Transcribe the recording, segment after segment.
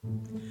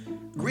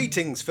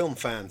Greetings, film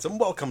fans, and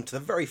welcome to the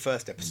very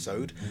first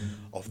episode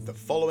of the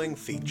following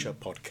feature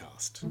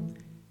podcast.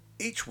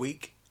 Each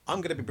week, I'm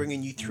going to be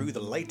bringing you through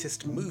the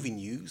latest movie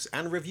news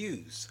and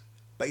reviews.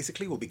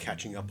 Basically, we'll be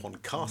catching up on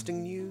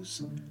casting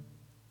news,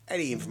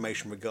 any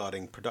information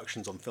regarding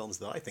productions on films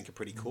that I think are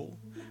pretty cool,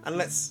 and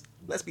let's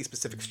be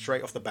specific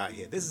straight off the bat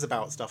here. This is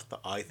about stuff that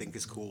I think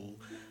is cool,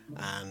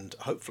 and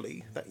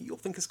hopefully that you'll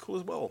think is cool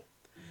as well.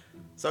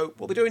 So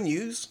we'll be doing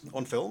news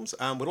on films,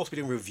 and we'll also be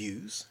doing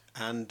reviews.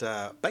 And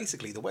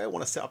basically, the way I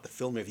want to set up the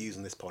film reviews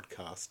on this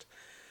podcast,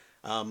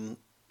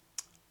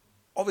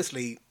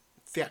 obviously,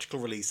 theatrical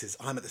releases,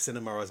 I'm at the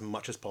cinema as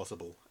much as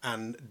possible.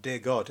 And dear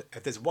God,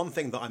 if there's one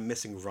thing that I'm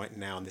missing right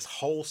now in this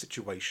whole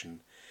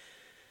situation,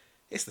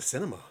 it's the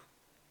cinema.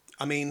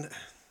 I mean,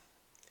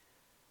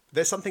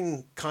 there's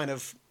something kind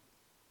of,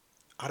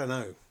 I don't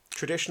know,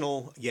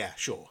 traditional, yeah,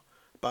 sure,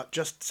 but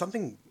just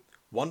something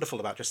wonderful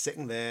about just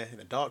sitting there in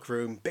a dark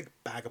room, big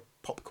bag of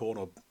popcorn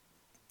or,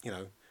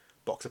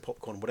 box of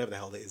popcorn, whatever the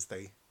hell it is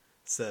they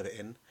serve it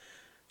in,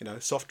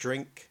 soft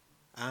drink,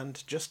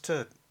 and just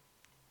to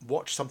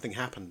watch something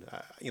happen.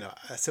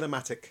 A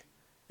cinematic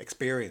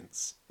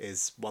experience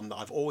is one that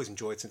I've always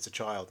enjoyed since a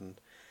child. And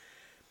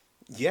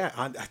yeah,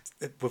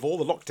 with all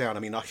the lockdown, I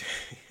mean,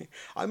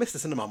 I miss the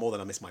cinema more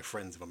than I miss my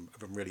friends, if I'm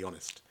really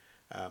honest.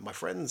 My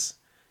friends,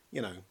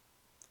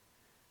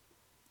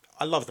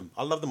 I love them.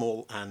 I love them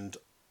all, and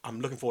I'm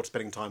looking forward to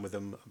spending time with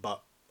them,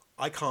 but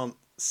I can't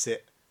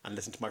sit and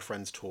listen to my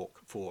friends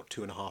talk for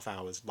 2.5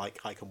 hours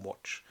like I can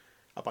watch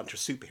a bunch of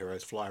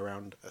superheroes fly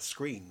around a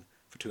screen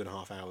for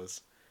 2.5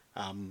 hours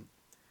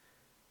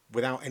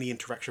without any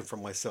interaction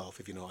from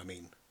myself, if you know what I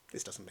mean.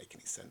 This doesn't make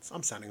any sense.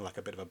 I'm sounding like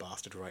a bit of a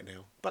bastard right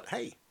now, but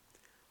hey,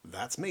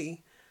 that's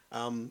me.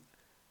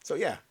 So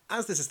yeah,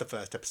 as this is the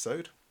first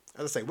episode,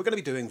 as I say, we're going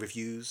to be doing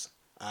reviews,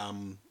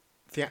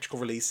 theatrical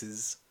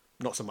releases,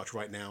 not so much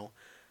right now.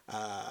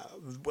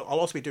 I'll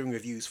also be doing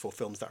reviews for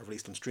films that are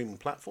released on streaming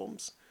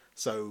platforms.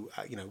 So,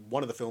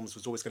 one of the films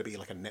was always going to be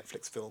like a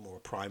Netflix film or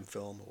a Prime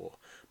film or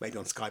maybe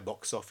on Sky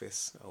Box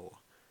Office or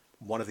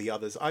one of the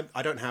others.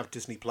 I don't have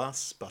Disney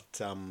Plus,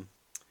 but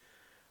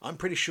I'm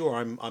pretty sure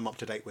I'm up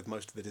to date with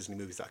most of the Disney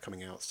movies that are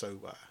coming out. So,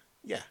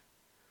 yeah,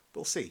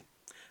 we'll see.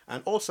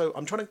 And also,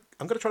 I'm going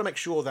to try to make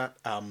sure that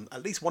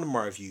at least one of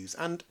my reviews,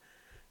 and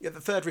the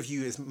third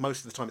review is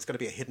most of the time it's going to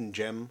be a hidden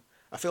gem,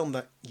 a film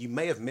that you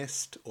may have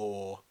missed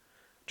or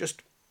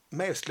just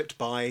may have slipped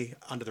by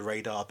under the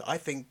radar that I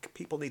think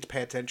people need to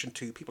pay attention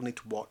to, people need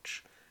to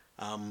watch.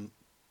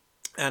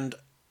 And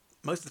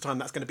most of the time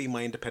that's going to be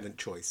my independent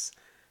choice.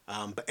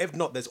 But if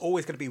not, there's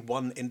always going to be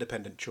one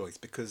independent choice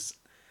because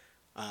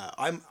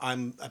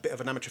I'm a bit of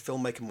an amateur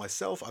filmmaker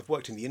myself. I've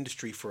worked in the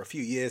industry for a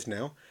few years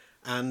now.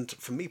 And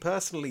for me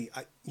personally,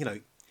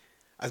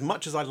 as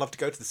much as I love to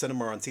go to the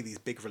cinema and see these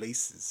big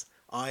releases,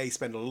 I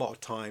spend a lot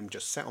of time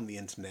just sat on the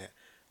internet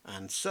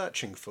and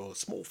searching for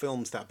small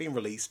films that have been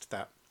released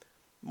that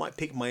might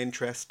pique my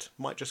interest,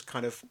 might just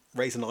kind of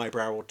raise an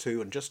eyebrow or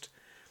two, and just,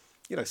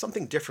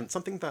 something different,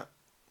 something that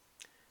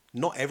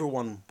not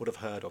everyone would have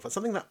heard of, and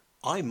something that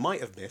I might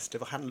have missed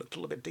if I hadn't looked a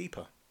little bit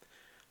deeper.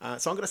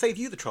 So I'm going to save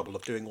you the trouble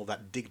of doing all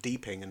that dig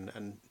deeping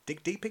and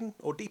dig deeping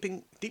or deep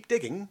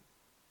digging.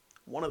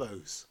 One of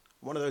those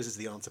is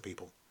the answer,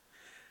 people.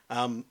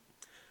 I'm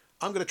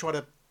going to try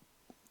to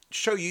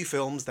show you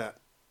films that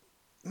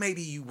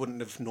maybe you wouldn't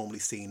have normally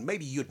seen.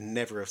 Maybe you'd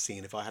never have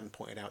seen if I hadn't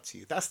pointed out to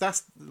you.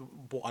 That's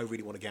what I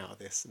really want to get out of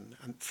this.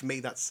 And for me,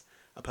 that's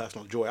a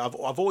personal joy. I've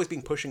always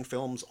been pushing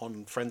films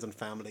on friends and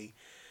family.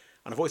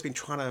 And I've always been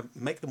trying to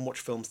make them watch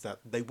films that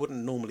they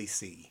wouldn't normally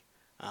see.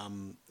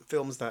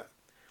 Films that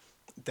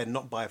they're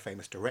not by a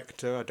famous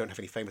director. I don't have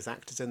any famous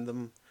actors in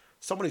them.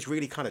 Someone who's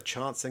really kind of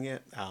chancing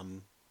it.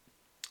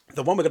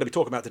 The one we're going to be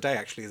talking about today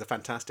actually is a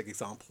fantastic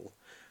example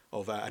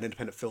of an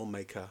independent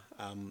filmmaker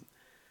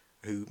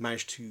who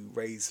managed to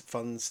raise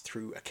funds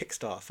through a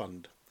Kickstarter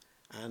fund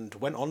and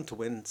went on to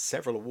win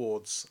several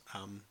awards.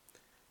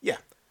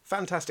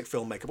 Fantastic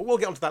filmmaker, but we'll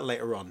get onto that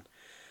later on.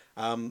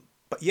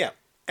 But yeah,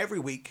 every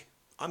week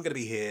I'm going to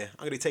be here.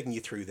 I'm going to be taking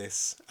you through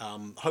this.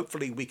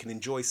 Hopefully we can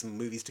enjoy some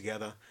movies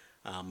together.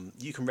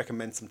 You can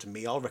recommend some to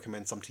me. I'll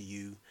recommend some to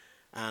you.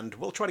 And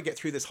we'll try to get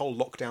through this whole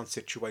lockdown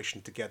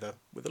situation together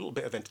with a little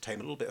bit of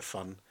entertainment, a little bit of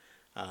fun,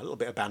 a little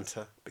bit of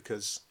banter,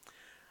 because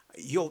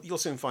You'll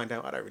soon find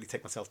out I don't really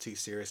take myself too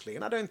seriously,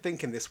 and I don't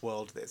think in this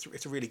world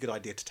it's a really good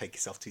idea to take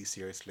yourself too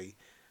seriously.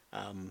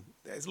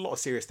 There's a lot of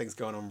serious things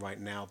going on right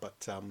now,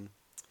 but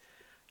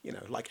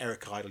like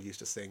Eric Idle used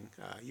to sing,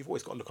 you've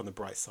always got to look on the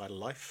bright side of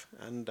life,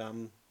 and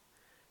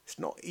it's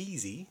not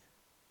easy,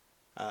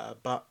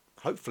 but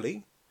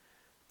hopefully,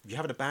 if you're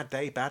having a bad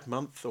day, bad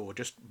month, or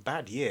just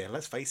bad year,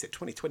 let's face it,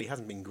 2020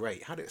 hasn't been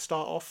great. How did it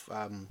start off?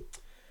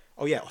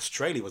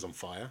 Australia was on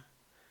fire,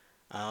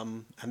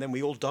 and then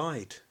we all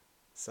died.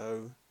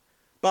 So,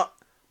 but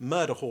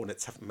murder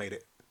hornets haven't made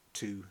it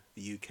to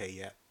the UK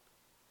yet.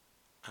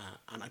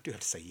 And I do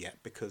have to say yet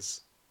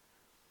because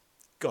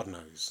God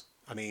knows.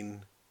 I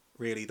mean,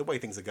 really, the way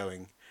things are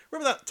going.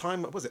 Remember that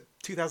time, was it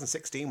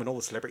 2016 when all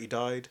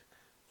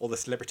the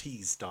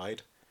celebrities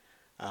died?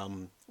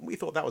 We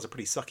thought that was a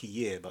pretty sucky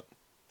year, but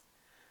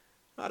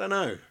I don't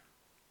know.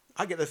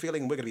 I get the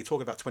feeling we're going to be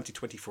talking about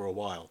 2020 for a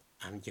while,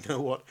 and you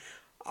know what?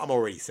 I'm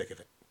already sick of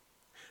it.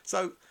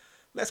 So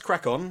let's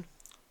crack on.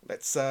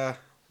 Let's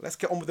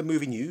get on with the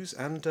movie news,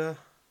 and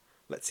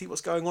let's see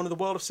what's going on in the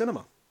world of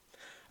cinema.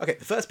 Okay,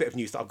 the first bit of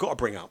news that I've got to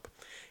bring up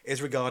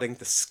is regarding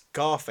the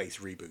Scarface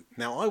reboot.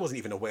 Now, I wasn't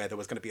even aware there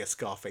was going to be a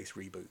Scarface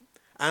reboot.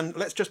 And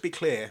let's just be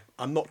clear,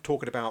 I'm not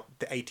talking about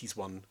the 80s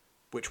one,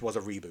 which was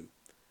a reboot.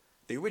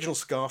 The original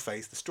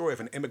Scarface, the story of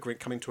an immigrant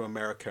coming to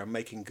America and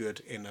making good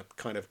in a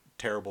kind of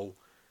terrible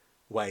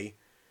way,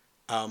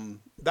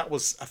 that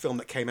was a film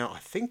that came out, I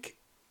think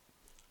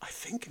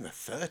in the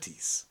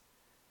 30s.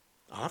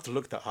 I'll have to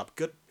look that up.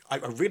 Good. I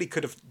really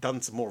could have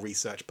done some more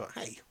research, but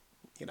hey,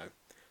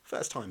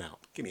 first time out.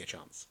 Give me a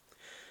chance.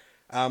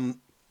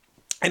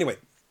 Anyway,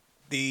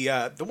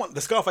 the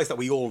Scarface that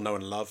we all know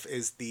and love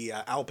is the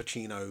Al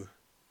Pacino.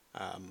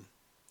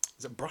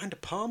 Is it Brian De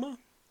Palma?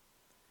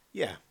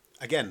 Yeah.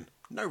 Again,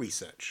 no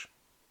research,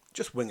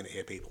 just winging it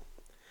here, people.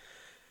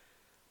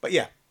 But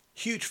yeah,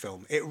 huge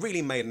film. It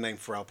really made a name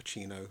for Al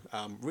Pacino.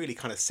 Really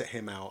kind of set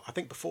him out. I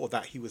think before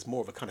that he was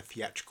more of a kind of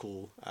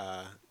theatrical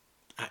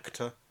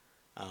actor.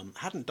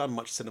 Hadn't done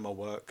much cinema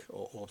work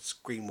or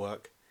screen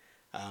work.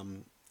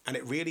 And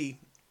it really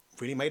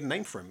made a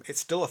name for him.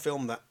 It's still a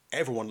film that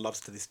everyone loves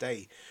to this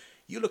day.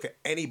 You look at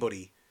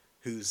anybody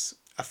who's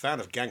a fan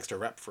of gangster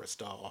rap for a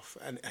start off,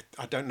 and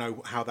I don't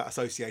know how that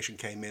association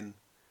came in,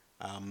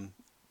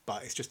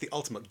 but it's just the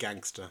ultimate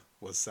gangster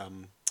was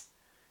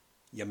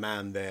your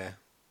man there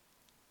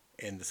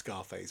in the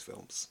Scarface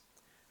films.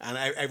 And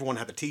everyone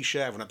had the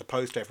T-shirt, everyone had the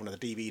poster, everyone had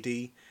the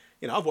DVD.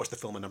 I've watched the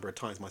film a number of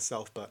times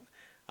myself, but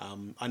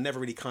I never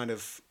really kind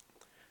of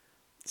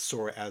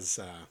saw it as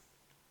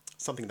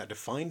something that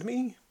defined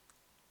me.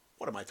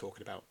 What am I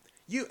talking about?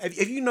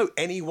 If you know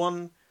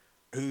anyone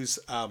who's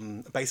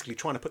basically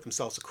trying to put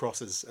themselves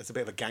across as a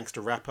bit of a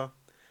gangster rapper,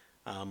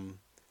 and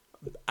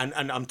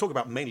I'm talking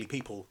about mainly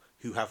people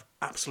who have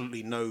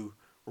absolutely no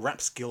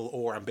rap skill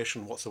or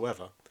ambition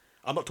whatsoever.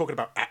 I'm not talking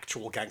about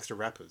actual gangster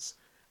rappers.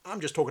 I'm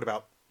just talking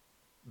about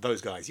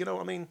those guys. You know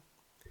what I mean?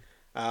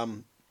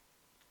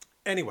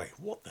 Anyway,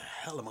 what the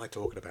hell am I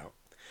talking about?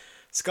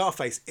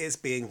 Scarface is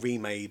being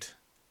remade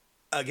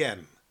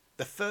again.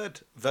 The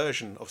third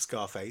version of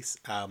Scarface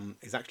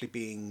is actually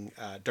being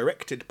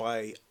directed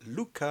by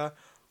Luca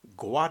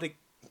Guadagnino.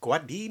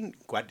 What was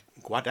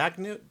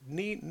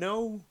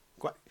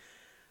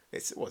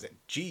it?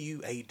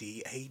 Guadagnino.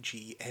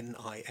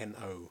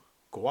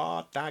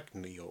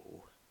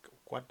 Guadagnino.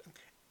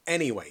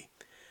 Anyway,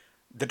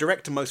 the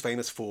director most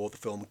famous for the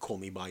film Call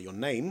Me By Your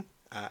Name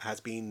has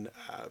been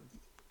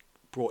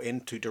brought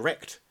in to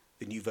direct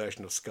the new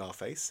version of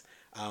Scarface.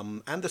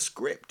 And the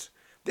script.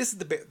 This is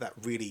the bit that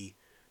really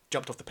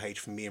jumped off the page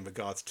for me in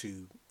regards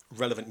to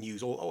relevant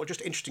news or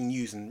just interesting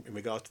news in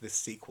regards to this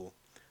sequel.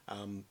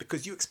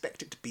 Because you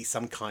expect it to be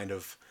some kind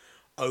of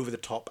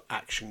over-the-top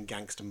action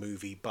gangster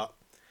movie, but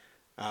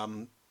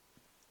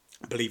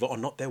believe it or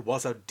not, there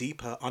was a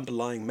deeper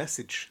underlying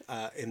message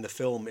in the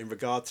film in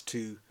regards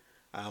to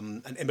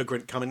an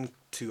immigrant coming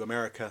to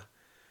America,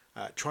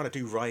 trying to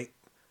do right,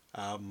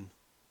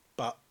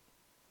 but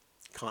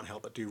can't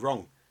help but do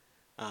wrong.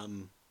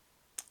 And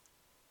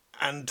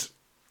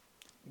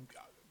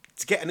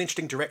to get an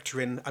interesting director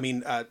in,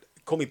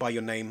 Call Me By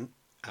Your Name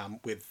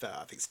with,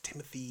 I think it's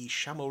Timothy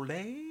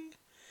Chalamet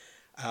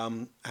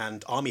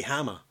and Armie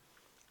Hammer.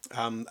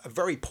 A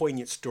very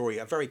poignant story,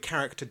 a very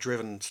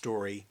character-driven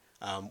story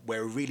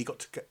where we really got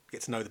to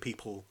get to know the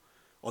people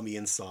on the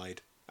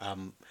inside.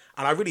 And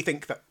I really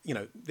think that,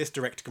 this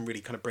director can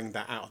really kind of bring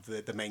that out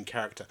of the main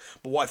character.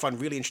 But what I find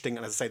really interesting,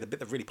 and as I say, the bit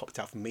that really popped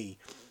out for me,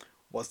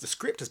 was the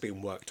script has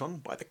been worked on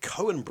by the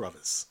Coen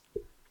brothers.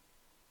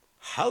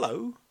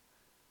 Hello?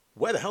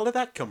 Where the hell did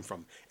that come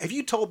from? If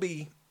you told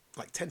me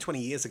like 10, 20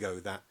 years ago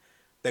that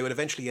they would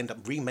eventually end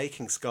up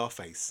remaking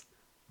Scarface,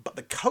 but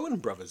the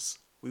Coen brothers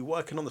were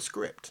working on the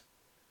script,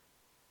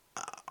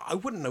 I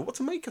wouldn't know what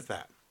to make of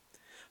that.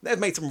 They've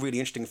made some really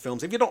interesting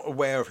films. If you're not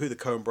aware of who the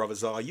Coen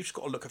brothers are, you've just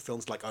got to look at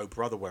films like Oh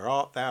Brother, Where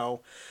Art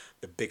Thou?,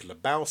 The Big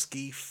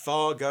Lebowski,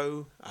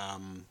 Fargo,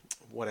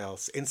 what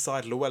else?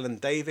 Inside Llewellyn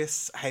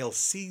Davis, Hail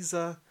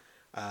Caesar,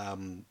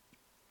 The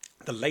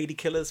Lady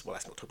Killers. Well,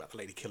 let's not talk about The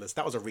Lady Killers.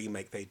 That was a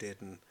remake they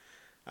did, and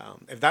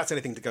if that's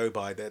anything to go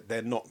by,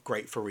 they're not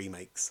great for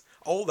remakes.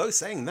 Although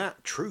saying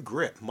that, True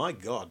Grit, my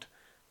God,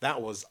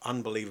 that was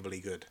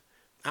unbelievably good.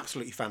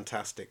 Absolutely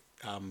fantastic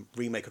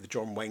remake of the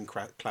John Wayne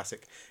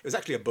classic. It was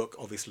actually a book,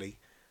 obviously.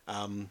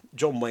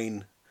 John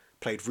Wayne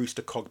played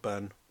Rooster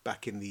Cogburn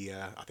back in the,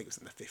 I think it was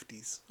in the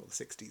 50s or the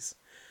 60s.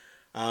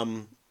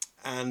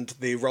 And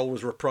the role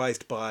was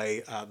reprised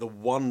by the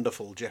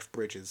wonderful Jeff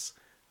Bridges.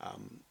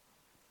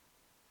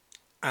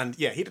 And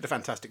yeah, he did a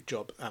fantastic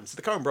job. So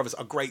the Coen brothers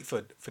are great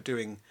for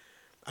doing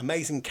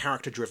amazing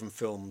character-driven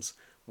films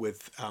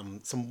with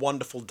some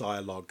wonderful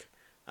dialogue.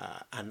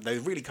 And they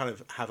really kind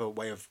of have a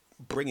way of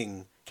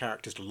bringing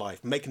characters to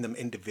life, making them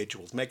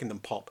individuals, making them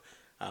pop,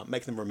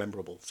 making them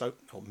memorable.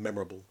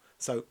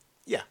 So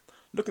yeah,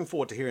 looking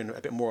forward to hearing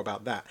a bit more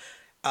about that.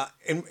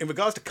 In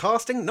regards to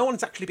casting, no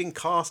one's actually been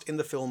cast in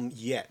the film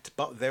yet,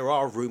 but there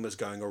are rumours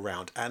going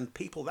around, and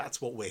people,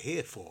 that's what we're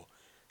here for,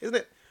 isn't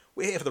it?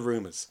 We're here for the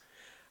rumours.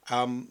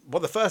 One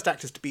of the first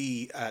actors to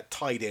be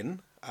tied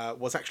in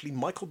was actually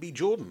Michael B.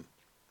 Jordan.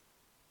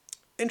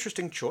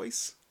 Interesting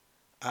choice.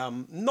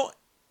 Not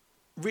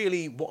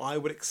really what I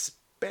would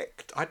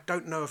expect. I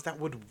don't know if that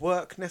would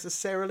work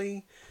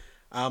necessarily.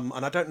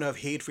 And I don't know if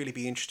he'd really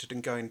be interested in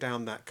going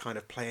down that kind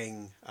of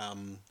playing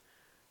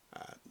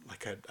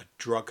like a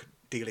drug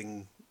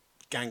dealing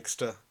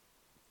gangster.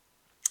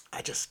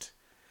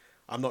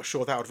 I'm not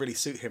sure that would really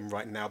suit him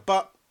right now.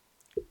 But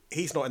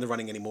he's not in the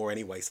running anymore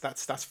anyway, so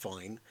that's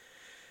fine.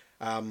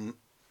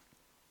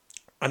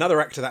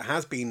 Another actor that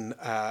has been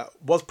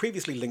was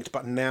previously linked,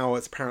 but now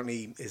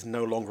apparently is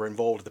no longer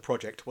involved in the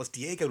project, was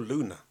Diego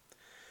Luna.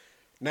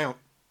 Now,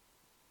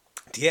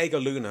 Diego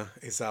Luna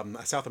is a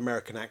South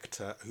American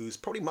actor who's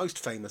probably most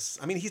famous.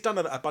 I mean, he's done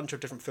a bunch of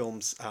different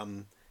films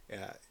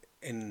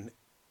in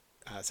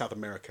South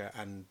America,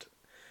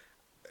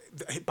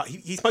 but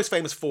he's most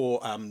famous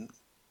for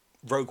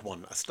Rogue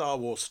One, a Star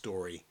Wars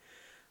story,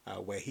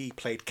 where he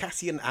played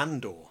Cassian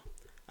Andor,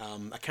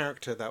 a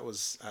character that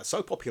was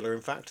so popular,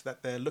 in fact,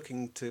 that they're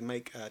looking to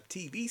make a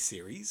TV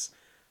series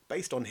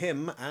based on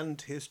him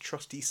and his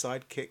trusty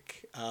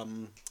sidekick,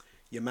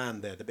 your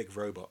man there, the big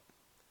robot.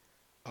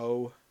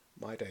 Oh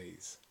my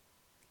days.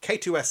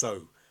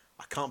 K2SO.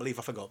 I can't believe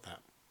I forgot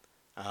that.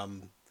 I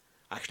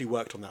actually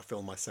worked on that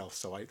film myself,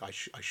 so I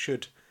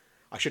should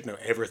know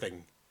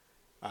everything.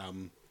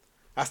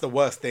 That's the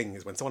worst thing,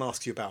 is when someone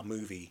asks you about a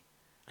movie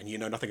and you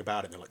know nothing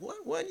about it, and they're like,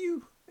 "What? Weren't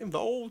you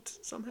involved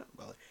somehow?"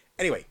 Well,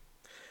 anyway,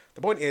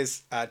 the point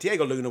is,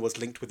 Diego Luna was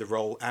linked with the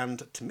role,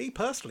 and to me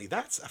personally,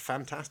 that's a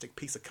fantastic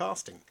piece of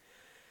casting.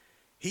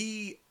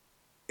 He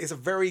is a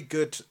very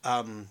good...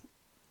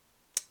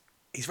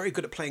 he's very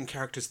good at playing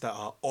characters that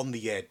are on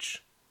the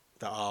edge,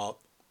 that are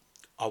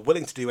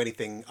willing to do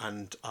anything,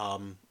 and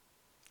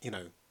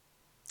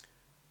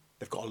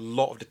they've got a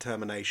lot of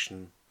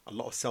determination, a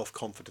lot of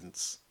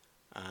self-confidence,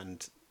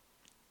 and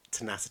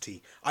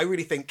tenacity. I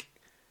really think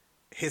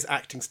his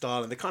acting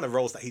style and the kind of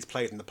roles that he's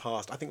played in the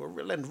past, I think will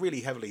lend really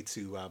heavily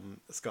to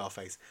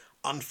Scarface.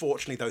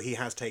 Unfortunately, though, he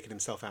has taken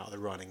himself out of the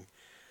running.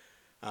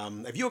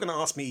 If you were going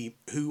to ask me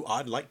who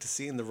I'd like to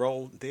see in the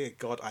role, dear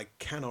God, I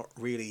cannot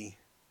really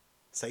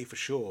say for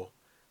sure.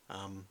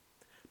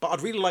 But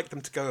I'd really like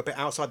them to go a bit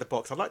outside the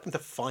box. I'd like them to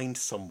find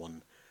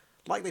someone,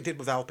 like they did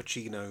with Al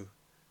Pacino.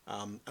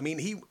 I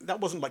mean, that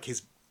wasn't like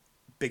his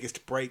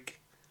biggest break.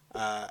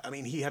 I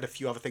mean, he had a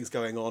few other things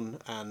going on,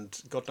 and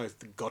God knows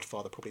The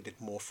Godfather probably did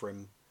more for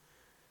him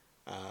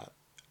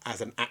as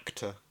an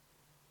actor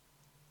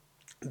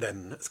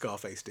than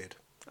Scarface did.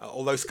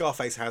 Although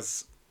Scarface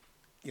has,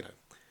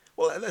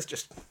 well, let's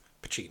just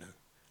Pacino.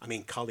 I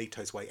mean,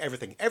 Carlito's Way,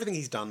 everything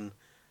he's done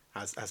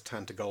has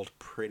turned to gold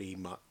pretty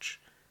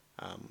much.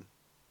 I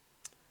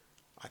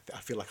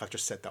feel like I've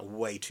just said that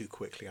way too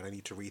quickly, and I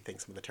need to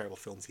rethink some of the terrible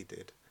films he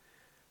did.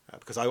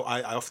 Because I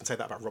often say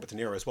that about Robert De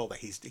Niro as well, that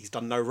he's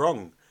done no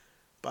wrong.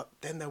 But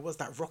then there was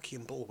that Rocky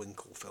and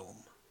Bullwinkle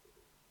film.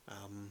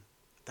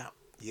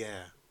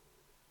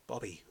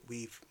 Bobby,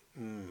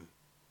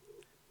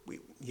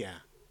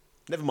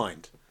 never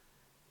mind.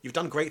 You've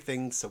done great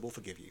things, so we'll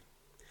forgive you.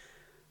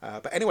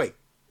 But anyway,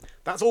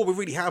 that's all we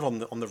really have on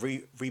the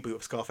reboot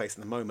of Scarface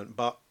at the moment.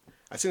 But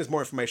as soon as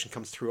more information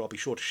comes through, I'll be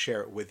sure to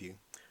share it with you.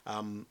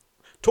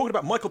 Talking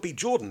about Michael B.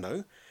 Jordan,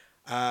 though,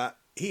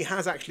 he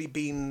has actually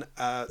been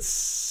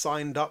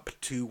signed up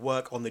to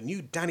work on the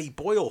new Danny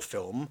Boyle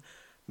film,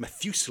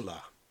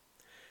 Methuselah.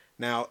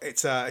 Now,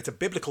 it's a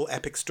biblical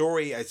epic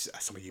story, as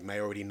some of you may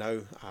already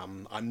know.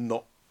 I'm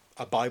not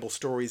a Bible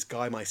stories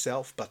guy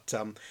myself, but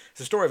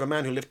it's a story of a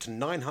man who lived to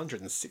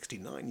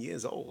 969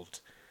 years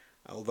old.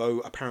 Although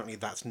apparently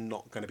that's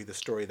not going to be the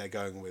story they're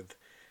going with.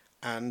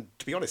 And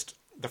to be honest,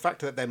 the fact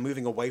that they're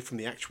moving away from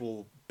the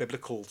actual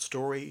biblical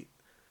story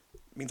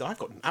means I've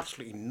got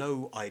absolutely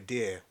no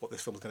idea what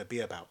this film is going to be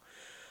about.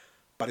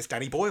 But it's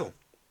Danny Boyle.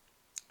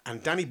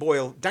 And Danny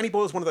Boyle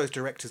is one of those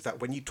directors that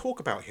when you talk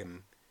about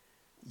him,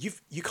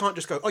 you can't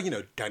just go,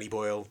 Danny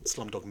Boyle,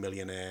 Slumdog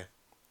Millionaire,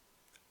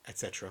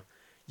 etc.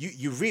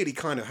 You really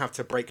kind of have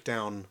to break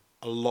down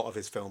a lot of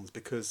his films,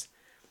 because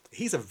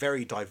he's a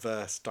very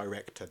diverse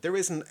director. There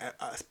isn't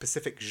a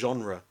specific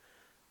genre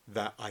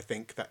that I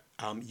think that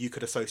you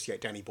could associate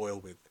Danny Boyle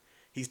with.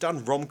 He's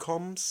done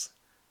rom-coms,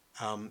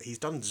 he's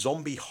done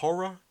zombie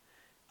horror,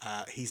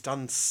 he's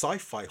done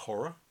sci-fi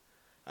horror,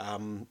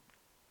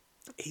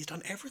 he's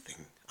done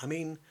everything. I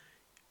mean,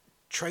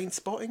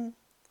 Trainspotting.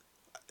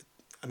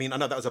 I mean, I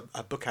know that was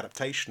a book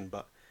adaptation,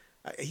 but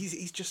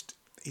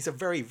he's a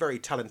very, very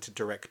talented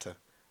director,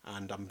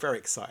 and I'm very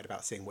excited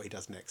about seeing what he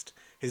does next.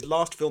 His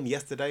last film,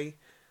 Yesterday,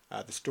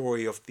 the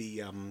story of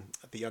the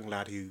young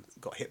lad who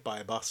got hit by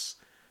a bus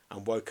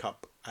and woke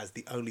up as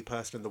the only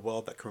person in the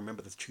world that can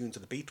remember the tunes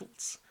of the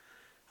Beatles.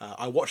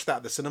 I watched that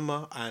at the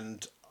cinema,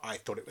 and I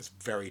thought it was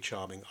very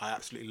charming. I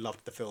absolutely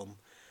loved the film.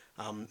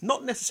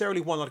 Not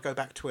necessarily one I'd go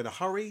back to in a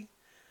hurry,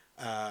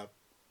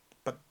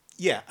 but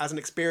yeah, as an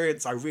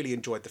experience, I really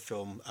enjoyed the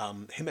film.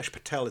 Himesh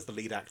Patel is the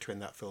lead actor in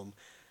that film,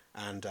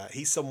 and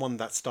he's someone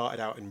that started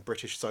out in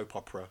British soap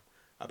opera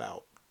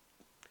about,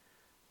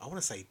 I want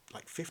to say,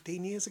 like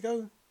 15 years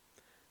ago.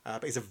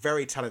 But he's a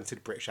very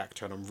talented British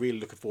actor, and I'm really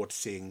looking forward to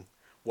seeing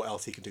what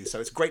else he can do. So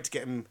it's great to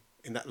get him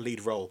in that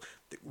lead role.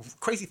 The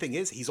crazy thing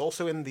is, he's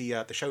also in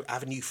the show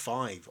Avenue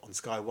 5 on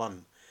Sky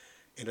One,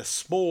 in a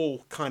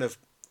small kind of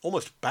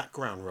almost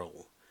background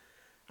role.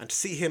 And to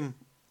see him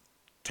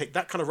take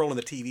that kind of role in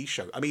the TV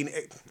show, I mean,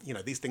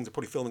 these things are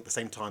probably filming at the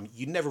same time.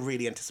 You never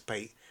really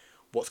anticipate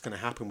what's going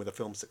to happen with a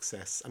film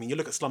success. I mean, you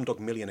look at Slumdog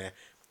Millionaire,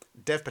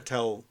 Dev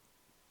Patel,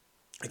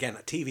 again,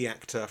 a TV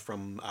actor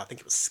from, I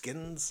think it was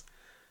Skins.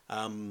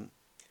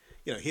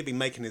 He'd been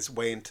making his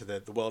way into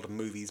the world of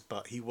movies,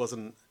 but he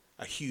wasn't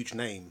a huge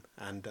name.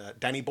 And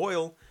Danny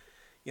Boyle,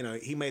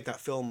 he made that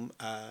film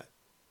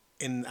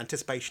in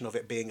anticipation of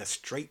it being a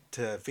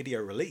straight-to-video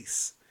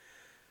release.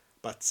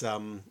 But,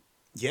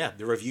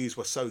 the reviews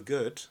were so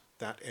good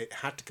that it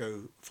had to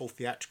go full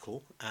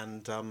theatrical.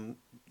 And,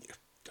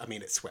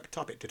 it swept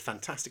up. It did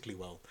fantastically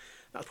well.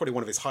 That's probably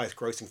one of his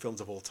highest-grossing films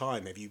of all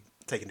time, if you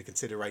take into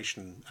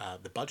consideration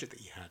the budget that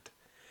he had.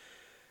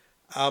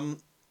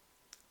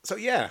 So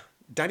yeah,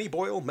 Danny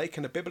Boyle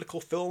making a biblical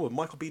film with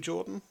Michael B.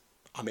 Jordan.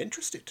 I'm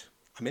interested.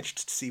 I'm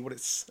interested to see what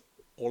it's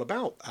all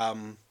about.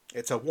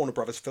 It's a Warner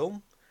Brothers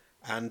film,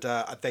 and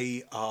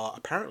they are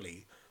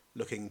apparently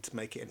looking to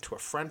make it into a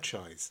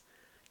franchise.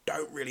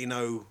 Don't really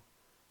know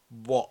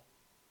what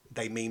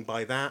they mean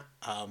by that.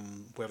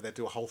 Whether they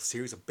do a whole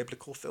series of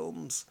biblical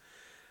films.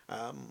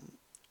 That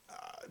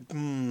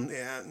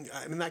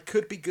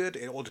could be good.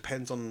 It all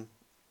depends on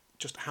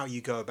just how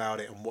you go about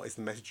it and what is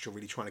the message you're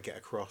really trying to get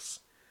across.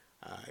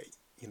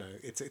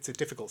 It's a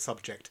difficult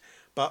subject.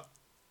 But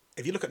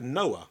if you look at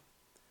Noah,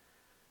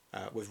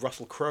 with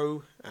Russell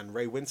Crowe and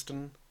Ray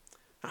Winston,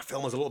 that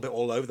film was a little bit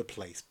all over the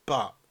place.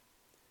 But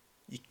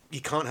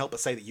you can't help but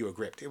say that you were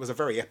gripped. It was a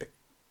very epic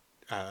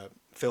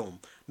film.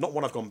 Not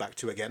one I've gone back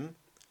to again.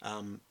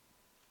 I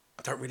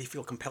don't really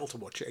feel compelled to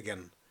watch it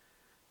again.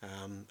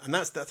 And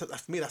that's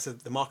for me, that's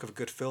the mark of a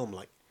good film.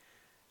 Like,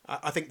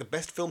 I think the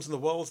best films in the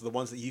world are the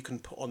ones that you can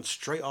put on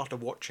straight after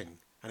watching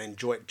and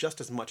enjoy it just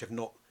as much, if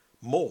not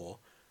more,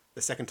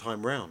 the second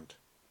time round.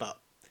 But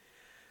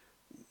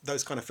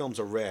those kind of films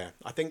are rare.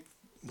 I think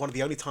one of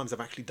the only times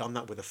I've actually done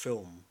that with a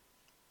film,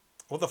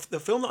 or the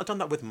film that I've done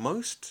that with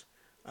most,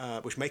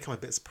 which may come a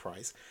bit of a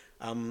surprise,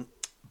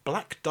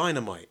 Black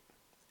Dynamite,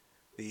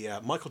 the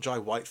Michael Jai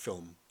White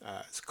film.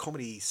 It's a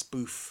comedy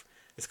spoof.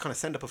 It's kind of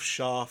send-up of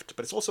Shaft,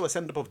 but it's also a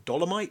send-up of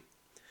Dolomite,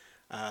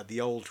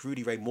 the old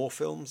Rudy Ray Moore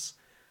films,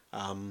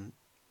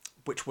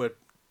 which were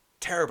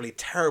terribly,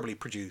 terribly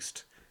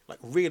produced. Like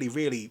really,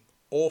 really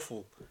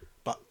awful,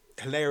 but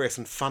hilarious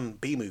and fun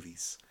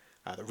B-movies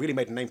that really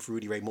made a name for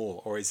Rudy Ray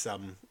Moore, or his,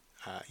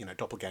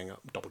 doppelganger,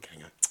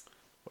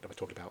 what am I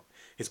talking about?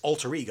 His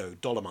alter ego,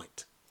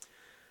 Dolomite.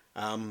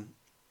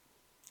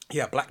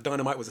 Black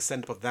Dynamite was a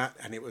send-up of that,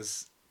 and it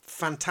was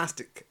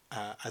fantastic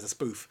as a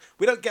spoof.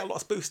 We don't get a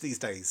lot of spoofs these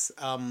days,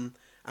 and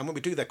when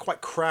we do, they're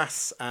quite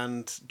crass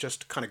and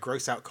just kind of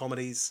gross out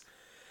comedies.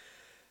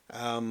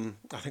 I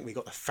think we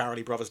got the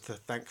Farrelly brothers to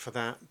thank for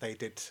that. They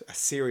did a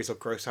series of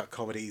gross out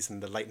comedies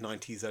in the late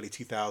 90s, early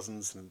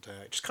 2000s, and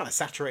it just kind of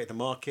saturated the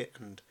market,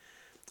 and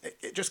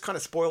it just kind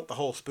of spoiled the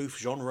whole spoof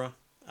genre.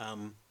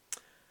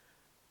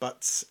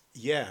 But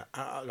yeah,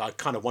 I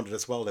kind of wondered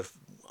as well if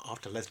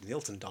after Leslie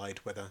Nielsen died,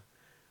 whether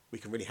we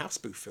can really have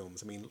spoof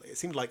films. I mean, it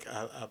seemed like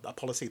a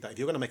policy that if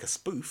you're going to make a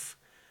spoof,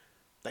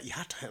 that you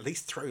had to at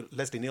least throw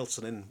Leslie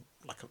Nielsen in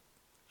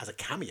as a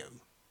cameo.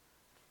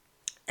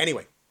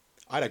 Anyway,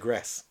 I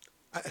digress.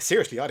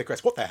 Seriously, I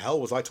digress. What the hell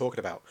was I talking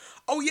about?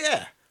 Oh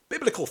yeah,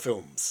 biblical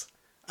films.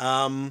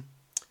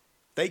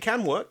 They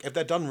can work if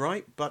they're done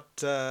right,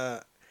 but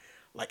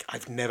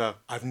I've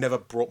never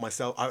brought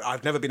myself.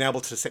 I've never been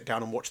able to sit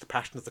down and watch The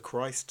Passion of the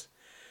Christ.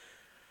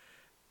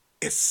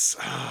 It's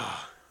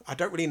I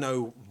don't really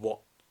know what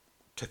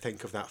to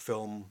think of that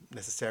film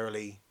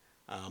necessarily.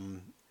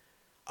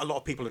 A lot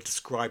of people have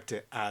described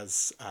it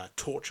as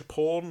torture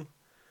porn,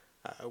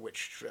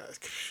 which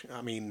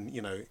I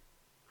mean,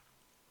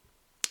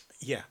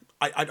 yeah,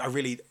 I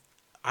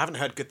haven't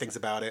heard good things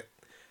about it.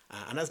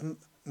 And as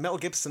Mel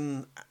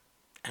Gibson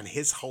and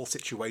his whole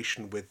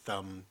situation with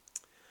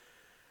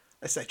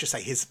let's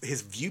say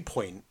his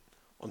viewpoint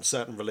on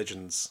certain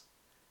religions,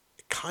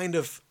 it kind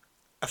of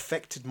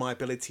affected my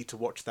ability to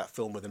watch that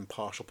film with an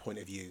impartial point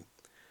of view.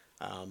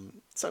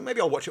 So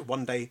maybe I'll watch it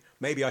one day.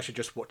 Maybe I should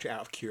just watch it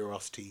out of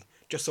curiosity,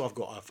 just so I've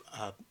got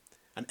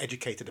an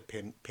educated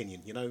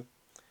opinion,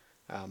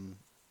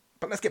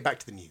 But let's get back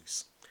to the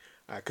news,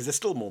 because there's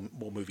still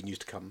more movie news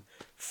to come.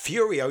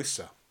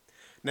 Furiosa.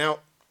 Now,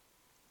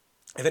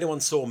 if anyone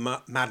saw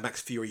Mad Max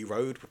Fury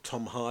Road with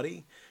Tom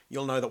Hardy,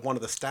 you'll know that one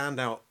of the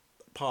standout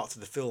parts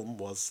of the film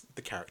was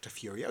the character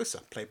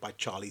Furiosa, played by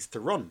Charlize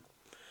Theron.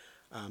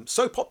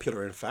 So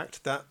popular, in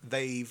fact, that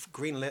they've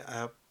greenlit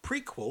a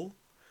prequel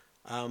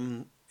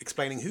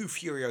explaining who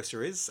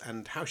Furiosa is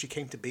and how she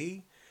came to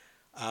be.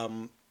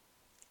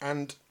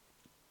 And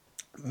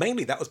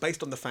Mainly that was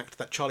based on the fact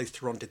that Charlize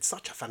Theron did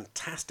such a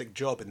fantastic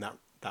job in that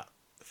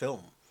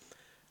film.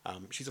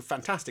 She's a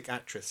fantastic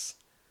actress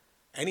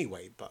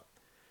anyway, but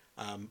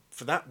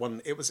for that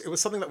one, it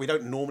was something that we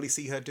don't normally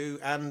see her do,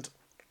 and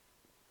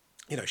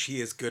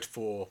she is good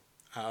for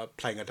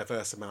playing a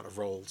diverse amount of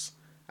roles.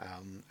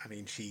 I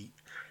mean, she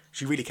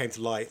really came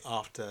to light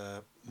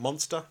after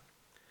Monster,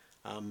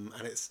 and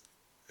it's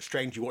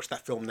strange. You watch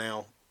that film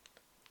now,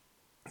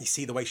 you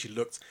see the way she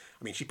looked.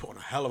 I mean, she put on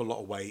a hell of a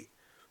lot of weight.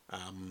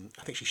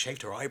 I think she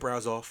shaved her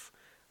eyebrows off.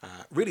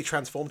 Really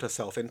transformed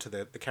herself into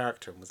the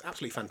character and was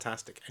absolutely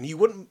fantastic. And you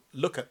wouldn't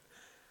look at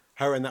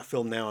her in that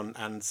film now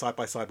and side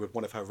by side with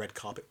one of her red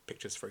carpet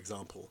pictures, for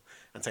example,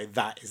 and say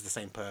that is the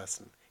same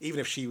person. Even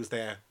if she was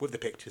there with the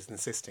pictures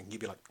insisting,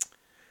 you'd be like,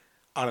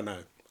 I don't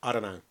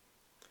know.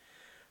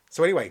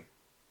 So anyway,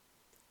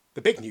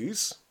 the big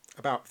news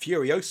about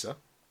Furiosa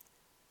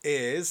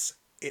is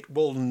it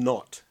will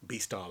not be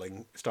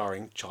starring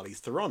Charlize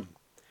Theron.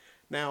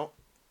 Now,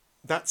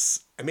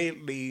 that's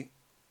immediately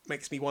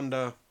makes me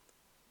wonder,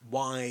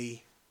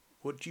 why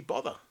would you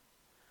bother?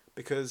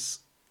 Because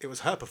it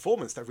was her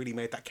performance that really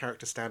made that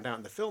character stand out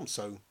in the film.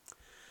 So,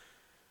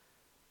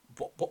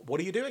 what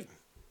are you doing?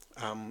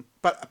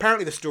 But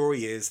apparently, the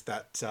story is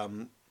that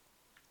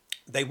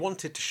they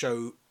wanted to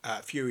show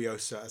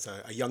Furiosa as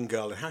a young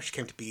girl and how she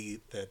came to be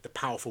the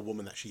powerful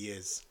woman that she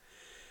is.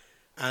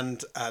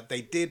 And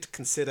they did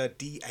consider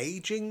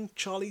de-aging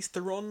Charlize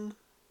Theron,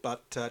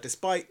 but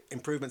despite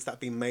improvements that have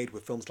been made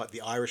with films like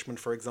The Irishman,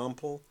 for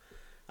example,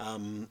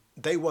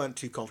 they weren't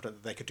too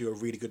confident that they could do a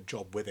really good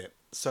job with it.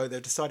 So they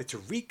decided to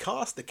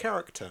recast the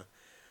character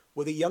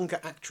with a younger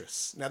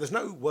actress. Now, there's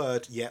no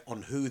word yet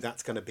on who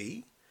that's going to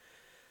be,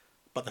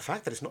 but the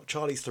fact that it's not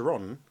Charlize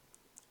Theron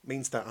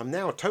means that I'm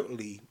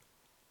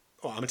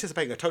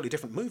anticipating a totally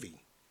different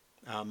movie.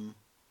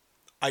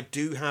 I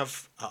do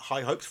have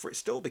high hopes for it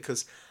still,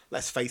 because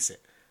let's face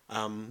it,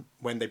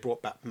 when they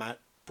brought back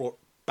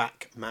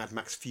Mad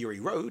Max Fury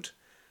Road,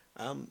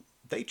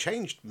 they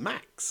changed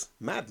Mad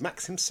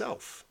Max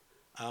himself.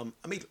 I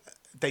mean,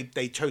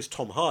 they chose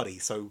Tom Hardy,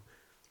 so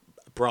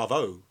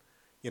bravo.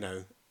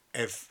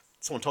 If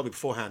someone told me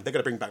beforehand they're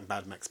going to bring back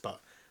Mad Max,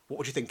 but what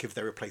would you think if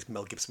they replaced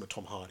Mel Gibson with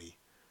Tom Hardy?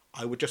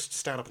 I would just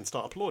stand up and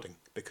start applauding,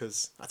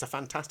 because that's a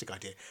fantastic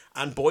idea.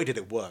 And boy, did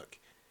it work.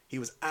 He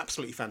was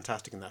absolutely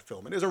fantastic in that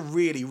film. And it was a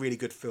really, really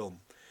good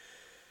film.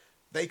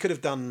 They could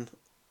have done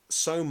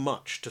so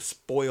much to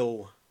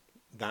spoil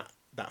that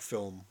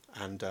film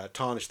and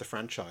tarnish the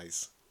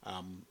franchise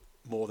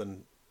more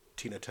than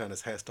Tina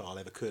Turner's hairstyle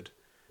ever could.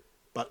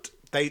 But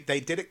they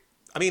did it.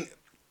 I mean,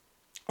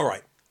 all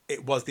right,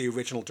 it was the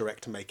original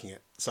director making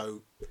it,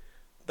 so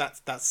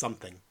that's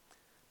something.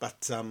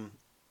 But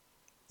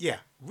yeah,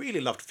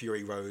 really loved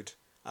Fury Road.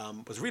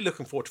 Was really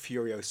looking forward to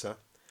Furiosa.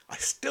 I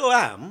still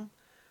am,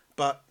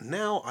 but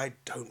now I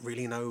don't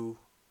really know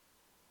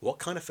what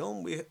kind of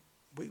film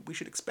we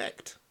should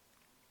expect.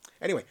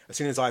 Anyway, as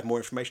soon as I have more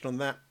information on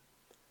that,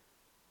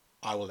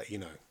 I will let you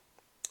know.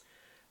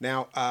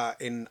 Now,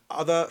 in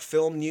other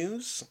film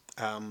news,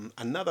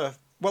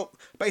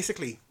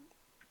 basically,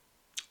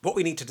 what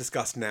we need to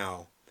discuss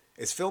now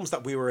is films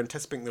that we were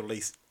anticipating the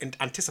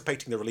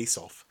release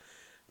of,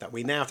 that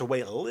we now have to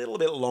wait a little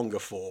bit longer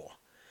for.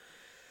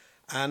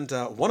 And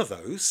one of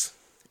those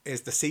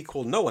is the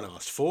sequel no one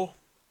asked for,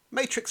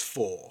 Matrix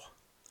 4.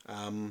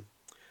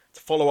 It's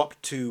a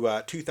follow-up to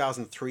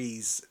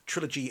 2003's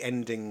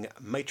trilogy-ending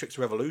Matrix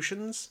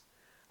Revolutions.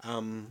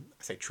 I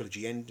say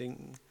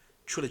trilogy-ending,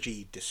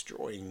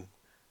 trilogy-destroying.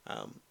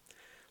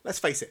 Let's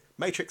face it,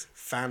 Matrix,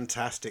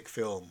 fantastic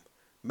film.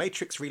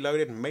 Matrix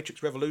Reloaded and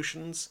Matrix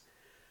Revolutions,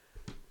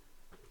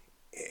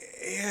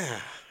 yeah,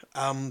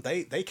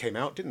 they came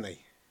out, didn't they?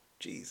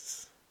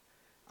 Jeez.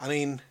 I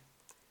mean,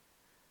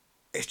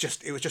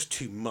 it was just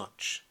too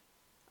much.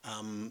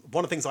 One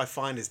of the things I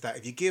find is that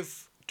if you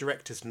give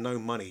directors no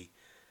money,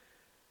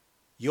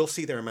 you'll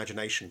see their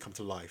imagination come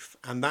to life,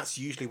 and that's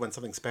usually when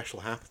something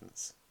special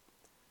happens.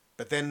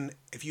 But then,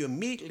 if you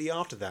immediately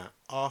after that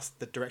ask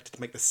the director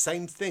to make the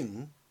same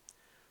thing,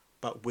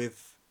 but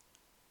with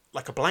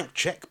like a blank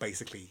check,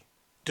 basically,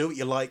 do what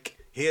you like,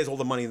 here's all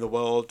the money in the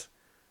world,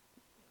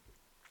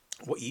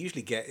 what you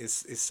usually get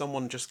is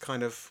someone just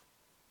kind of...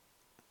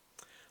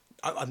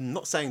 I'm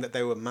not saying that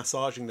they were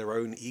massaging their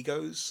own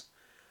egos,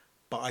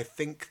 but I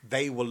think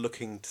they were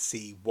looking to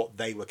see what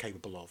they were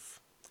capable of.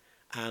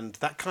 And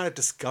that kind of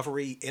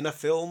discovery in a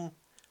film,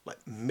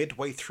 like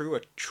midway through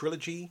a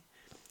trilogy,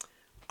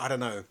 I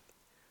don't know.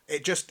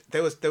 It just,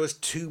 there was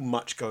too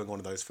much going on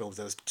in those films.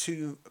 There was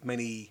too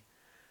many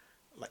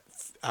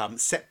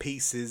set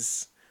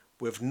pieces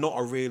with not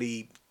a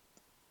really,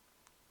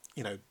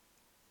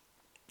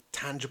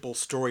 tangible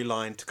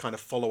storyline to kind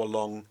of follow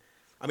along.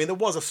 I mean, there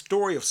was a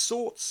story of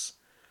sorts,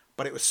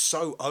 but it was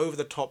so over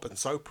the top and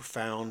so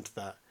profound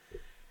that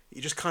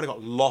you just kind of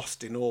got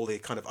lost in all the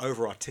kind of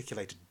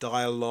over-articulated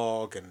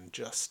dialogue and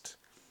just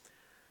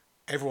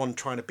everyone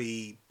trying to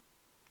be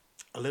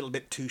a little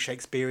bit too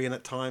Shakespearean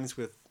at times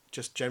with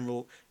just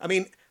general... I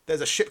mean,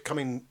 there's a ship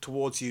coming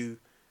towards you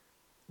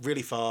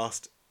really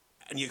fast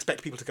and you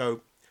expect people to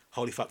go,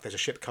 holy fuck, there's a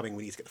ship coming,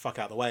 we need to get the fuck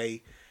out of the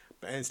way.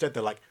 But instead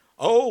they're like,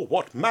 oh,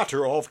 what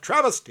matter of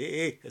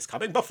travesty is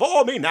coming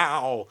before me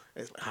now.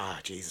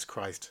 Jesus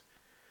Christ.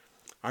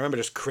 I remember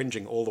just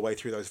cringing all the way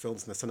through those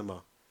films in the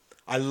cinema.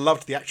 I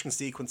loved the action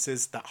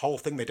sequences, that whole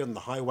thing they did on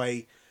the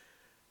highway.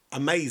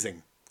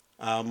 Amazing.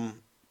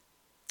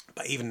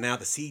 But even now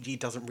the CG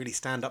doesn't really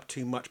stand up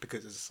too much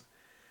because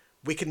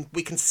we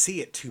can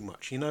see it too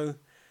much, you know?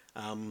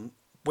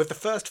 With the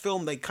first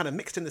film, they kind of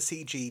mixed in the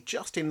CG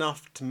just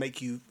enough to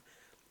make you,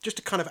 just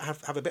to kind of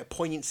have a bit of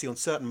poignancy on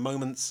certain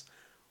moments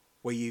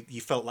where you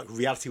felt like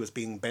reality was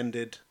being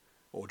bended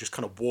or just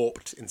kind of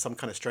warped in some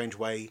kind of strange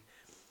way.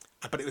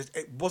 But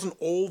it wasn't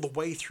all the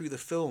way through the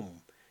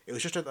film. It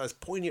was just at those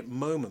poignant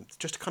moments,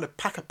 just to kind of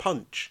pack a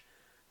punch.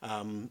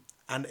 And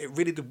it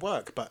really did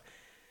work. But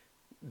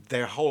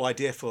their whole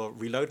idea for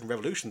Reload and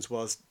Revolutions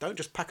was, don't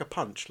just pack a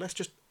punch. Let's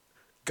just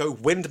go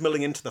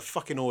windmilling into the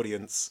fucking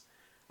audience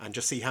and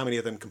just see how many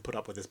of them can put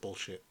up with this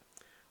bullshit.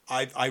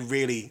 I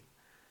really,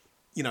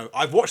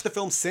 I've watched the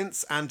film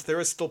since, and there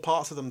is still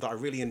parts of them that I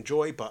really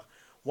enjoy, but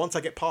once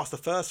I get past the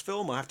first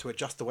film, I have to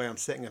adjust the way I'm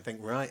sitting and think,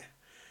 right,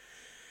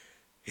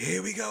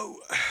 here we go.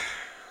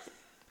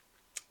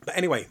 But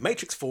anyway,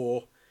 Matrix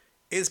 4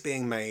 is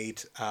being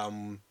made.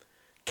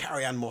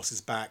 Carrie-Anne Moss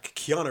is back.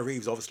 Keanu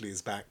Reeves obviously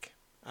is back.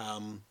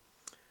 It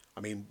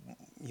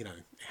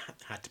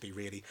had to be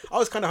really. I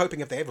was kind of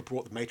hoping if they ever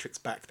brought the Matrix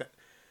back that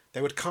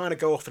they would kind of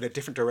go off in a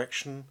different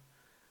direction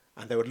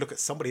and they would look at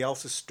somebody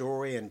else's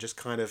story and just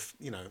kind of,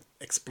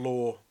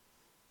 explore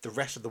the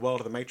rest of the world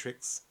of the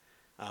Matrix.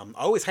 I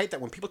always hate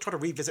that when people try to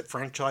revisit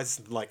franchises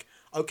and like,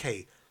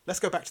 okay, let's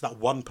go back to that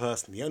one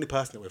person, the only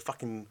person that we've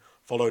fucking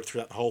followed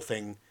throughout the whole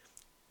thing.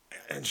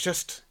 And it's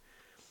just,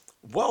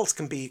 worlds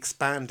can be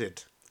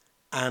expanded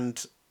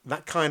and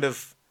that kind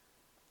of,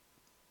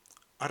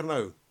 I don't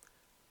know,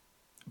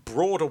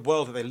 broader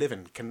world that they live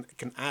in can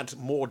add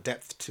more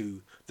depth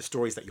to the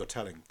stories that you're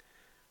telling.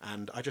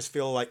 And I just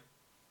feel like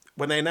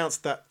when they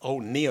announced that,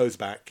 Neo's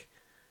back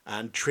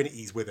and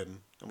Trinity's with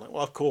him, I'm like,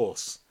 well, of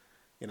course,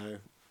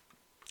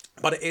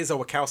 But it is a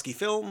Wachowski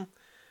film,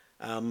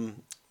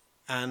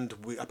 and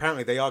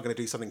apparently they are going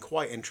to do something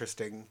quite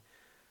interesting.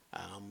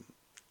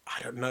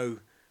 I don't know.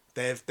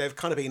 They've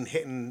kind of been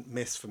hit and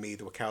miss for me,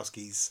 the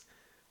Wachowskis.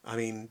 I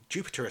mean,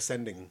 Jupiter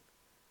Ascending.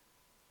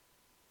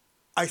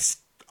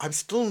 I'm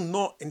still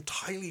not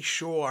entirely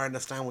sure I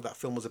understand what that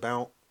film was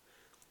about.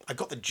 I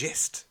got the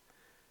gist,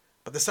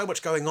 but there's so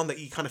much going on that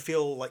you kind of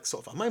feel like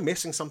sort of, am I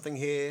missing something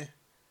here?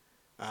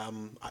 I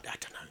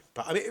don't know,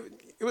 but I mean,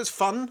 it was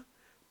fun,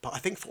 but I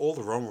think for all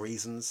the wrong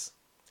reasons.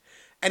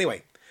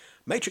 Anyway,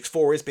 Matrix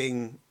 4 is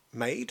being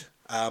made,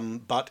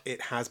 but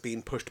it has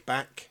been pushed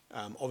back.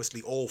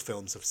 Obviously, all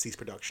films have ceased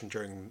production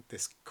during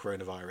this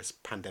coronavirus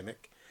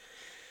pandemic.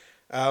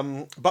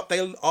 But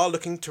they are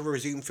looking to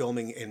resume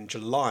filming in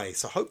July,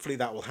 so hopefully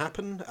that will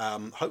happen.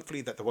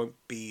 Hopefully that there won't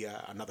be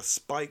another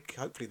spike.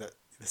 Hopefully that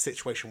the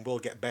situation will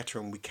get better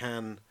and we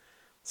can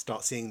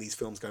start seeing these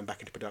films going back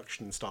into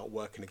production and start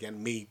working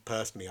again. Me,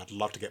 personally, I'd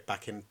love to get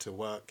back into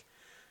work.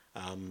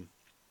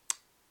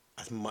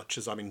 As much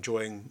as I'm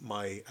enjoying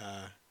my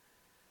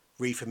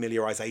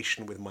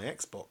refamiliarization with my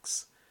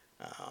Xbox,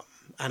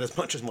 and as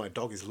much as my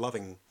dog is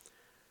loving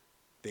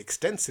the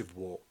extensive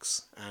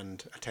walks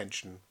and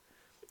attention,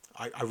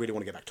 I really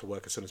want to get back to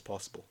work as soon as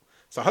possible.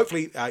 So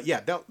hopefully,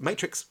 the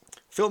Matrix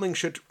filming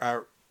should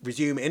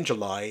resume in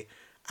July.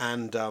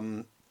 And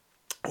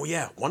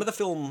one of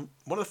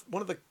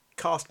the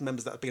cast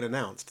members that have been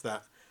announced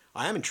that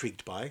I am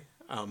intrigued by,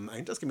 and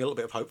it does give me a little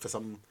bit of hope for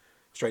some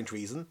strange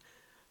reason.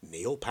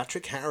 Neil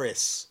Patrick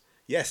Harris,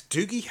 yes,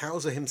 Doogie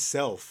Howser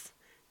himself.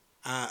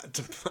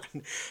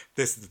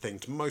 This is the thing.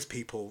 To most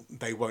people,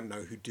 they won't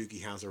know who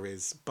Doogie Howser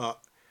is, but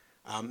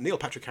Neil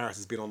Patrick Harris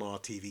has been on our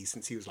TV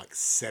since he was like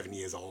 7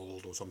 years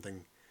old or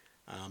something,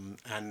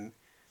 and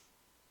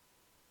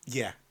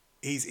yeah,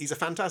 he's a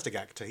fantastic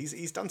actor.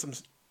 He's done some,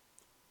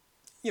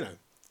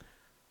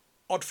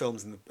 odd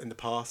films in the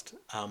past.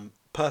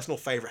 Personal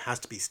favorite has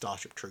to be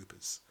Starship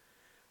Troopers.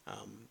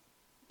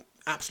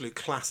 Absolute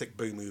classic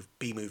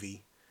B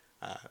movie.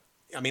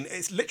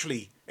 It's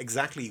literally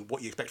exactly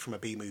what you expect from a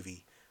B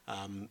movie.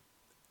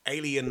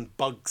 Alien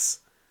bugs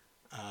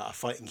are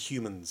fighting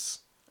humans.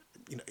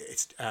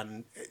 It's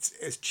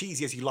as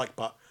cheesy as you like,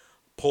 but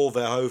Paul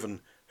Verhoeven,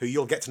 who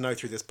you'll get to know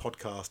through this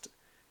podcast,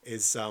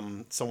 is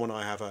someone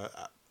I have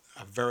a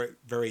very,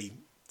 very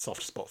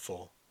soft spot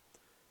for.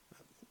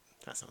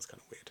 That sounds kind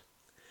of weird.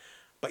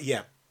 But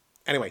yeah,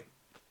 anyway,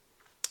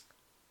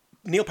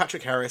 Neil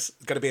Patrick Harris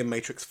is going to be in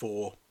Matrix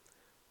 4.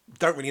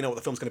 Don't really know what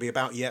the film's going to be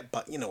about yet,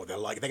 but you know what they're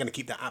like. They're going to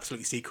keep that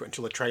absolutely secret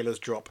until the trailers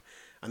drop,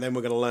 and then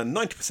we're going to learn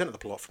 90% of the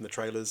plot from the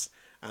trailers,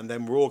 and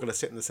then we're all going to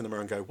sit in the cinema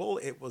and go, well,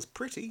 it was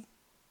pretty.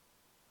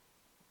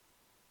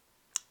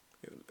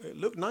 It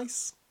looked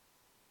nice.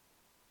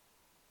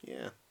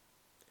 Yeah.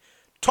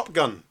 Top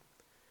Gun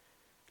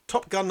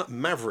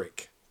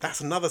Maverick. That's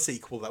another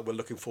sequel that we're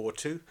looking forward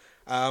to.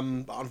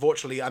 But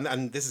unfortunately,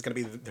 and this is going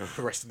to be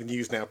the rest of the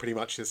news now pretty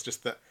much, is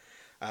just that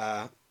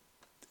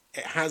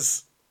it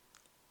has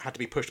had to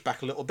be pushed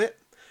back a little bit.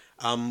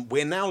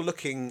 We're now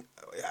looking,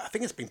 I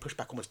think it's been pushed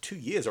back almost 2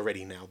 years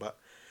already now, but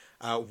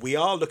we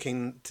are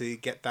looking to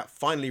get that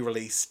finally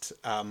released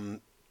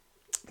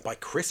by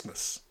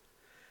Christmas.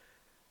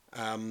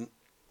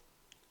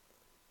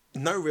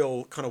 No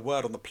real kind of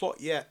word on the plot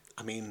yet.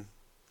 I mean,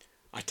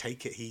 I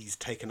take it he's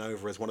taken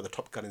over as one of the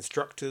Top Gun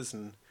instructors,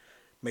 and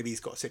maybe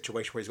he's got a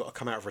situation where he's got to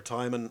come out of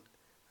retirement.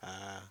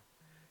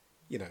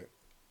 You know.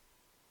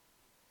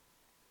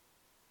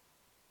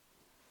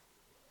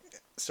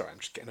 Sorry, I'm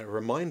just getting a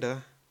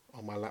reminder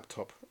on my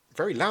laptop.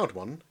 Very loud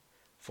one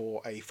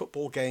for a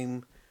football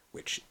game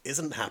which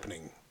isn't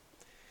happening.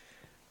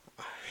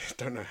 I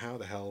don't know how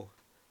the hell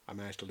I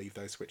managed to leave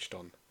those switched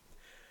on.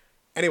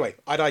 Anyway,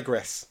 I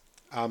digress.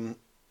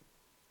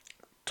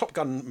 Top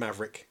Gun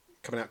Maverick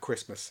coming out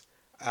Christmas.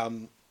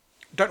 Don't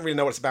really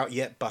know what it's about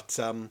yet, but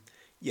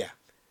yeah.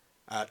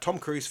 Tom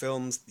Cruise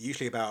films,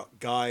 usually about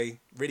guy,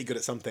 really good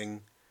at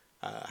something,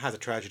 has a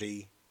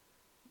tragedy,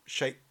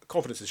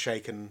 confidence is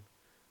shaken,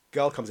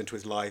 girl comes into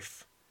his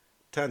life,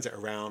 turns it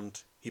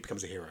around, he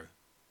becomes a hero.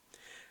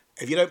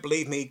 If you don't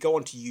believe me, go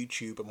onto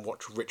YouTube and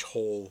watch Rich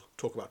Hall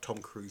talk about Tom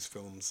Cruise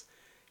films.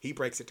 He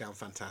breaks it down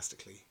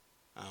fantastically.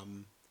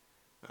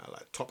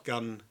 Like Top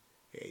Gun,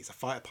 he's a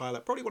fighter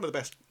pilot, probably one of the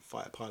best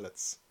fighter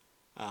pilots.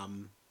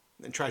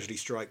 Then tragedy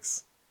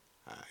strikes.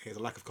 He has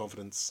a lack of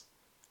confidence.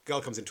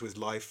 Girl comes into his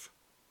life,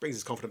 brings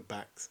his confidence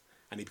back,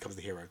 and he becomes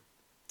the hero.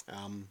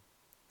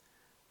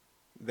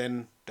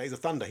 Then Days of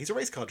Thunder. He's a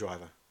race car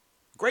driver.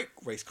 Great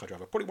race car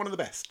driver. Probably one of the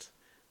best.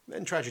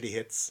 Then tragedy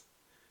hits.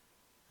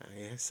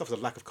 He suffers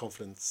a lack of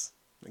confidence.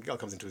 Then girl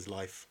comes into his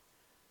life.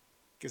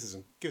 Gives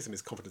him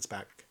his confidence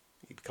back.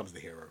 He becomes the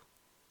hero.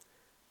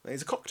 Then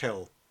he's a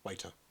cocktail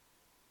waiter.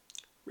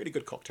 Really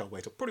good cocktail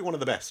waiter. Probably one of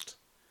the best.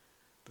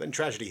 But then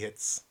tragedy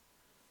hits.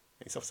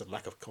 And he suffers a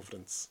lack of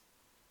confidence.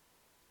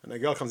 And the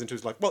girl comes into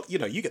his life. Well, you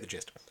know, you get the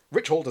gist.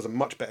 Rich Hall does a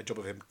much better job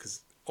of him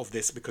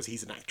because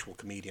he's an actual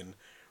comedian,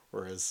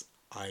 whereas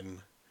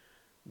I'm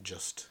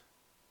just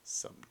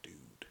some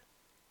dude.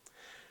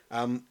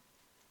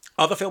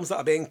 Other films that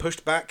are being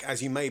pushed back,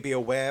 as you may be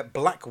aware,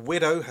 Black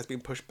Widow has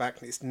been pushed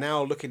back. It's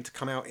now looking to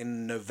come out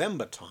in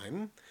November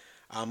time.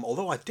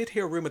 Although I did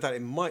hear a rumour that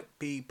it might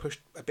be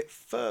pushed a bit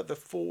further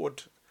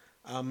forward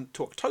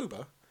to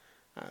October.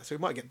 So we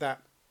might get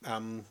that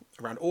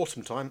around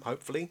autumn time,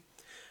 hopefully.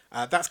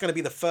 That's going to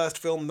be the first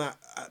film that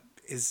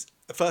is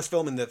the first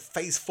film in the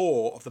Phase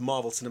 4 of the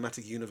Marvel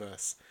Cinematic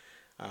Universe.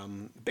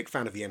 Big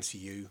fan of the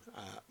MCU.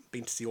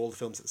 Been to see all the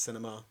films at the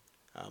cinema.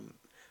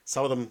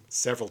 Some of them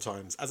several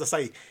times. As I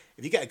say,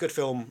 if you get a good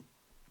film,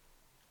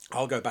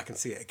 I'll go back and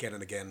see it again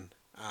and again.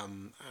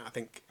 I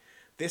think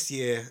this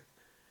year,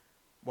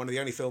 one of the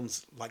only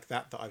films like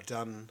that I've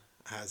done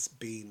has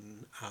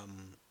been...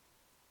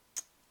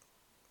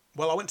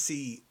 well, I went to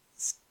see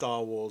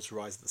Star Wars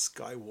Rise of the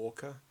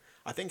Skywalker.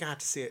 I think I had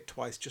to see it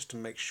twice just to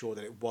make sure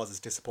that it was as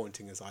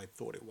disappointing as I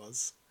thought it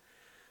was.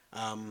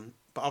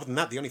 But other than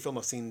that, the only film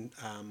I've seen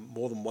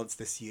more than once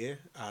this year,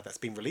 that's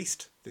been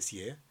released this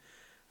year,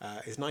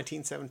 is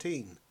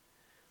 1917,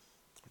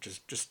 which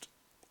is just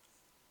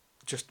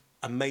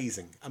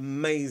amazing.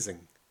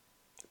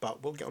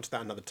 But we'll get onto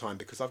that another time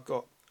because I've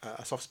got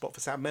a soft spot for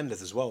Sam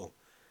Mendes as well.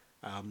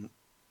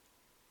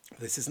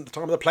 This isn't the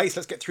time or the place.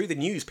 Let's get through the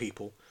news,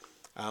 people.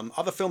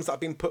 Other films that have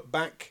been put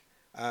back,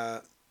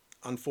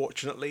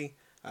 unfortunately,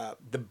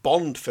 the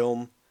Bond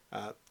film,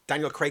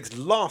 Daniel Craig's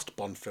last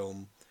Bond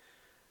film,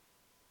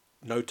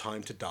 No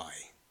Time to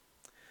Die.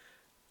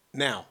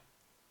 Now,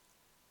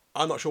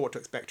 I'm not sure what to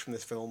expect from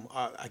this film.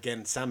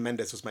 Again, Sam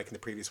Mendes was making the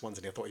previous ones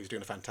and I thought he was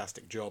doing a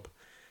fantastic job.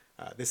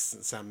 This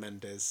isn't Sam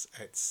Mendes.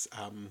 It's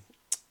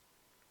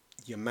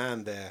your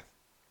man there,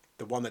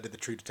 the one that did the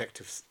True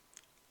Detective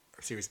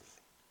series.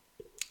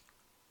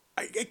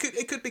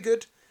 It could be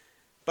good,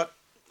 but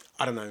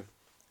I don't know.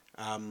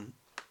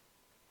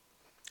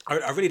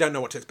 I really don't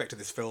know what to expect of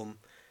this film.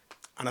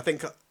 And I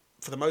think,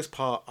 for the most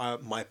part,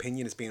 my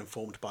opinion is being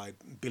informed by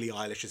Billie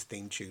Eilish's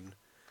theme tune,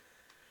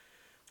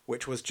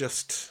 which was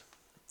just...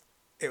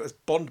 It was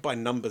Bond by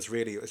numbers,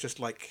 really. It was just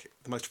like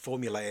the most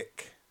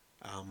formulaic.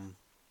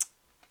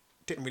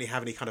 Didn't really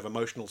have any kind of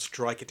emotional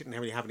strike. It didn't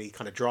really have any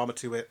kind of drama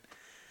to it.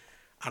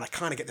 And I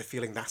kind of get the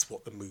feeling that's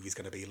what the movie's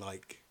going to be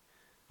like.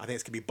 I think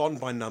it's going to be Bond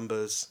by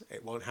numbers.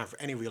 It won't have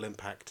any real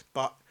impact.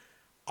 But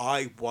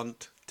I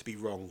want to be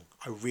wrong.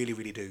 I really,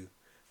 really do.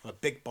 I'm a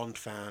big Bond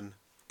fan.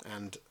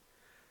 And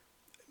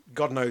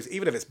God knows,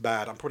 even if it's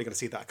bad, I'm probably going to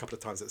see that a couple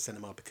of times at the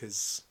cinema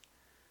because,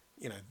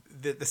 you know,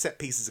 the set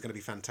pieces are going to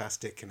be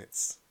fantastic and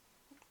it's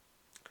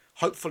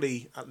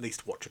hopefully at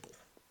least watchable.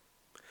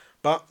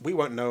 But we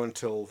won't know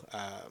until,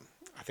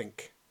 I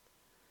think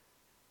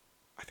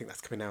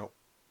that's coming out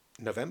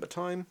November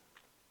time.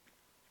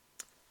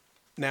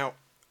 Now,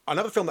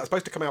 another film that's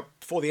supposed to come out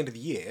before the end of the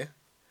year,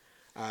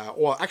 a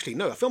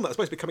film that's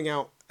supposed to be coming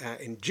out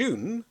in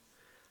June,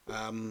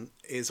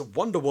 is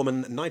Wonder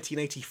Woman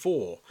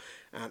 1984.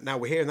 Now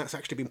we're hearing that's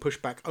actually been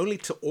pushed back only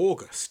to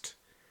August.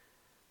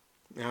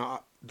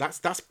 Now,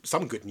 that's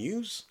some good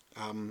news.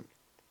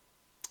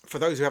 For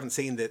those who haven't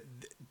seen the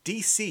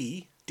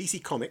DC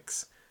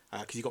Comics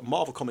because you've got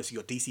Marvel Comics,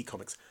 you've got DC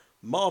Comics.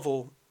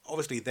 Marvel,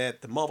 obviously, the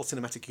Marvel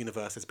Cinematic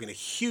Universe has been a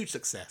huge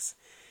success.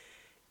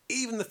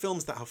 Even the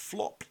films that have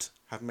flopped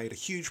have made a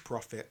huge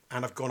profit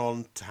and have gone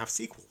on to have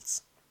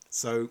sequels.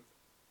 So,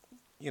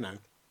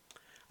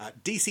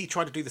 DC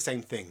tried to do the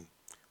same thing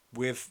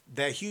with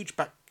their huge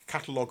back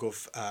catalogue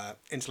of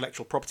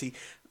intellectual property.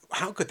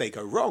 How could they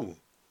go wrong?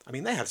 I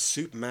mean, they had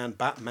Superman,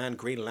 Batman,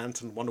 Green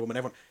Lantern, Wonder Woman,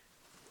 everyone.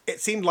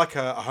 It seemed like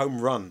a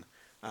home run.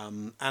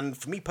 And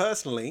for me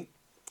personally,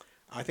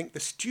 I think the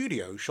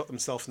studio shot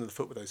themselves in the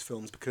foot with those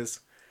films because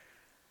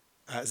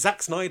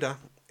Zack Snyder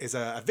is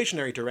a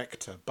visionary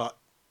director, but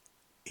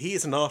he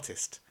is an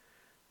artist.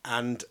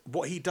 And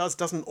what he does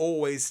doesn't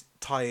always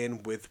tie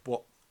in with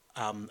what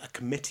a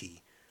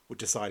committee would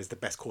decide is the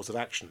best course of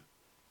action.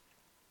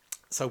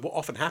 So what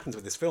often happens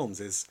with his films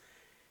is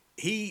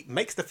he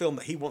makes the film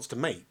that he wants to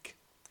make,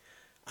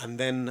 and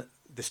then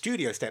the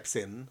studio steps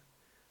in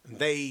and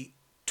they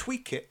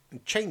tweak it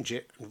and change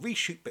it and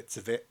reshoot bits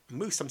of it,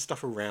 move some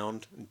stuff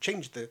around and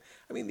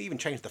they even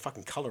change the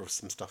fucking colour of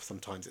some stuff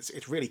sometimes.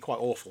 It's really quite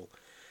awful.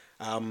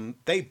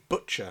 They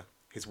butcher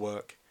his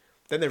work,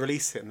 then they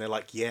release it and they're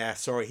like, yeah,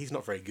 sorry, he's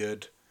not very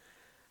good.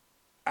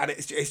 And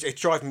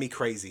it's driving me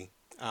crazy.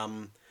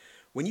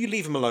 When you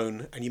leave him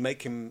alone and you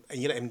let him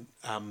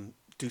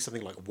do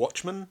something like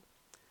Watchmen,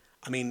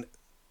 I mean,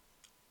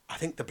 I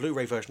think the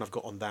Blu-ray version I've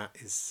got on that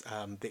is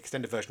the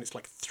extended version. It's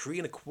like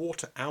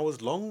 3.25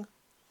 hours long.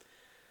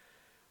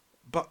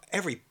 But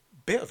every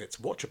bit of it's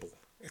watchable.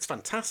 It's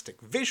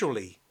fantastic.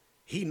 Visually,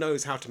 he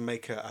knows how to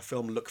make a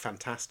film look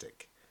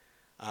fantastic.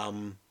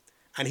 And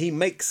he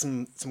makes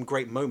some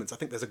great moments. I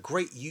think there's a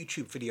great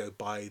YouTube video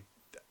I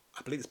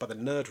believe it's by the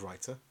Nerd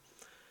Writer,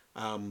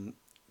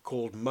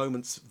 called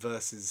Moments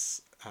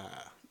versus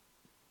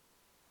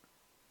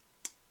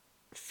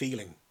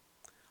Feeling.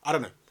 I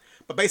don't know.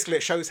 But basically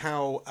it shows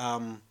how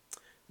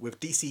with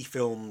DC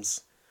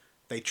films,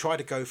 they try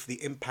to go for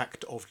the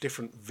impact of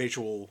different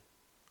visual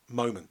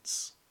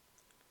moments.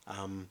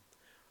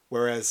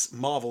 Whereas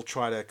Marvel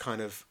try to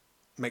kind of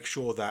make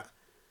sure that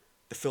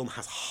the film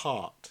has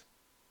heart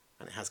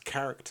and it has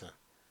character.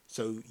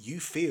 So you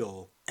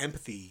feel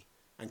empathy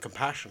and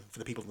compassion for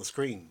the people on the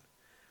screen.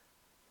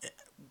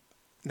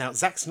 Now,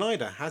 Zack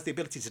Snyder has the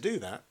ability to do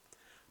that,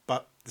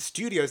 but the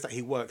studios that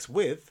he works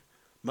with,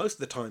 most of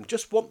the time,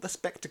 just want the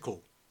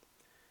spectacle.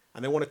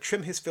 And they want to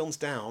trim his films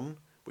down,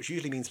 which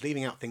usually means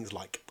leaving out things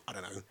like, I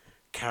don't know,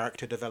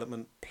 character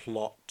development,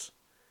 plot,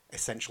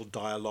 essential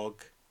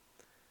dialogue.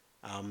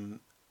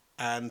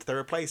 And they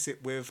replace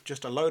it with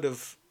just a load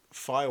of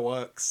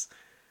fireworks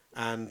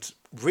and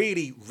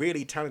really,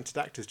 really talented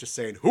actors just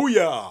saying,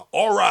 "Hoo-yah!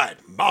 All right,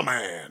 my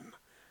man!"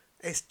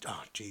 It's,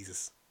 oh,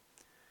 Jesus.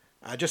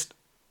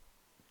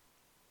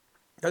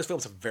 Those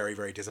films are very,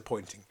 very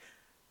disappointing.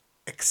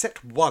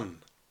 Except one.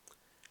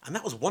 And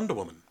that was Wonder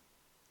Woman.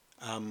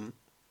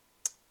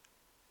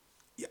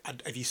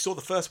 If you saw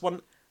the first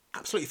one,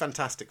 absolutely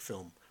fantastic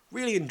film.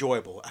 Really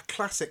enjoyable. A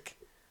classic,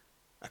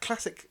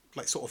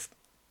 like, sort of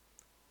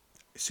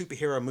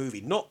superhero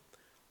movie. Not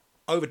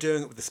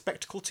overdoing it with the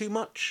spectacle too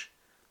much.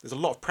 There's a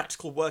lot of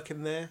practical work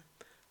in there.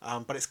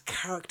 But it's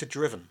character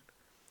driven.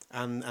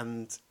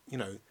 And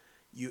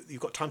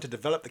you've got time to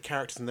develop the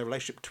characters and their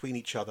relationship between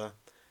each other.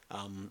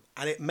 And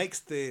it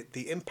makes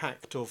the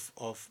impact of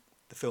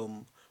the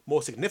film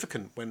more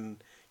significant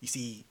when you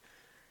see,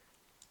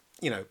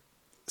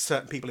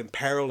 certain people in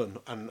peril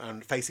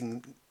and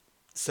facing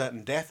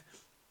certain death.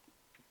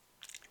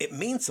 It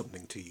means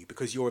something to you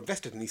because you're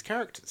invested in these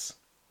characters.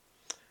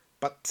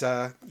 But,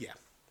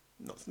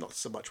 not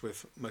so much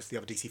with most of the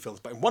other DC films.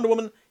 But in Wonder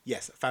Woman,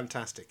 yes,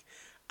 fantastic.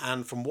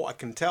 And from what I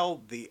can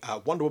tell, the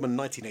Wonder Woman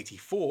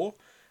 1984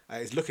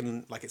 is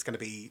looking like it's going to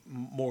be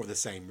more of the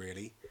same,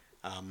 really.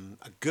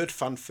 A good,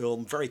 fun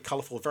film, very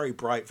colourful, very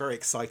bright, very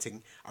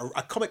exciting.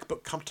 A comic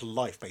book come to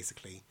life,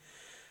 basically.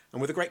 And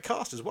with a great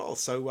cast as well.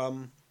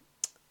 So,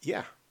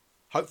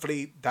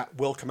 hopefully that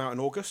will come out in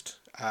August.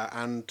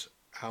 And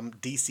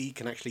DC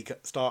can actually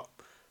start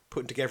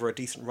putting together a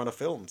decent run of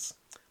films.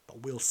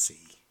 But we'll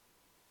see.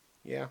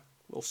 Yeah,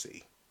 we'll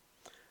see.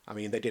 I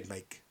mean, they did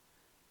make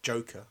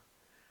Joker.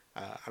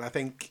 And I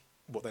think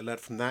what they learned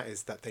from that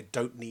is that they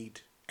don't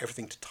need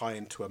everything to tie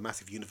into a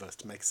massive universe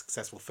to make a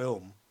successful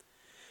film.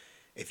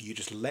 If you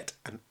just let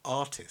an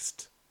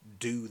artist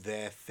do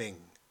their thing.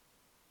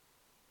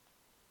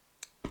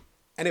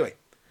 Anyway,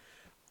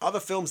 other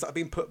films that have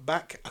been put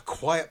back, A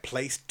Quiet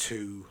Place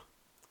 2.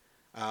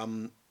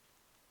 It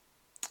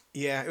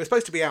was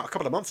supposed to be out a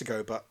couple of months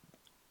ago, but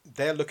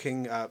they're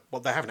looking,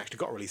 they haven't actually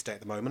got a release date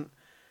at the moment.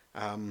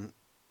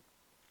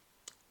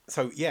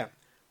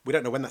 We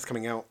don't know when that's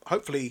coming out.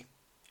 Hopefully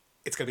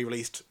it's going to be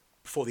released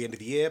before the end of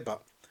the year,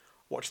 but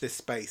watch this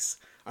space.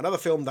 Another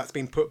film that's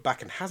been put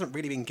back and hasn't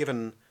really been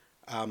given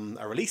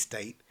a release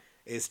date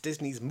is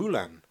Disney's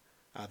Mulan,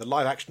 the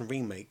live-action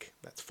remake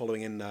that's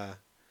following in the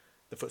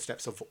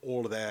footsteps of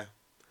all of the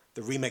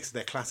remakes of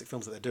their classic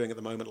films that they're doing at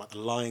the moment, like The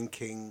Lion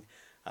King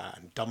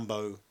and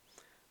Dumbo,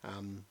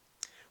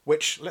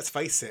 which, let's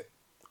face it,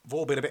 have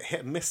all been a bit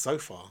hit and miss so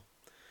far.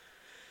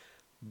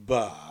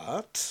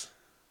 But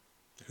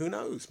who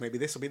knows? Maybe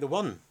this will be the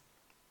one.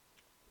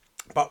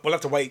 But we'll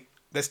have to wait.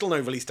 There's still no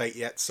release date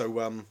yet,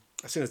 so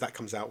as soon as that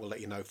comes out, we'll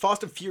let you know.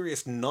 Fast and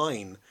Furious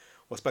 9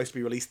 was supposed to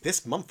be released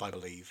this month, I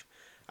believe.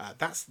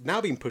 That's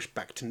now been pushed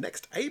back to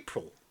next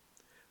April,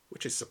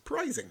 which is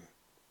surprising.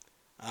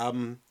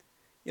 I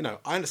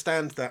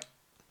understand that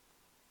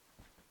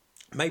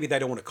maybe they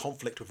don't want to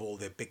conflict with all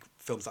the big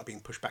films that are being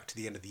pushed back to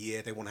the end of the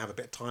year. They want to have a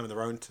bit of time of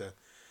their own to,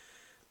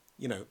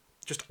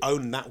 just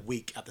own that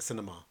week at the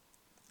cinema,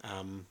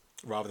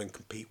 rather than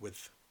compete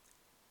with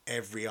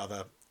every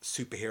other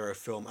superhero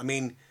film. I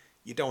mean,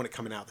 you don't want it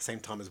coming out at the same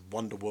time as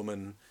Wonder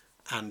Woman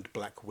and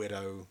Black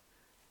Widow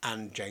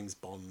and James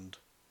Bond.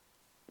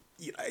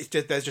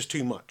 There's just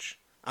too much,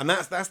 and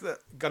that's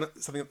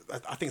something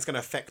I think is going to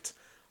affect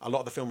a lot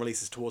of the film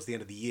releases towards the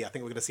end of the year. I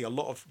think we're going to see a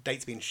lot of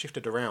dates being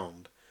shifted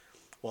around,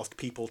 whilst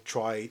people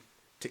try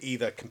to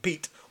either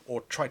compete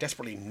or try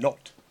desperately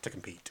not to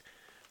compete.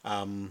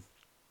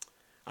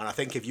 And I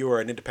think if you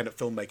were an independent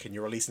filmmaker and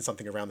you're releasing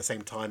something around the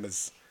same time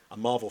as a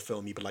Marvel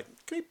film, you'd be like,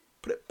 can we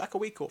put it back a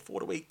week or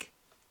forward a week?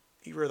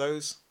 Either of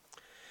those.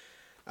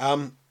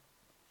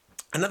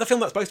 Another film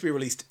that's supposed to be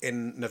released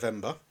in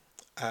November,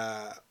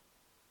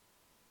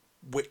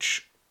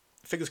 which,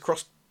 fingers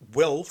crossed,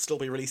 will still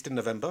be released in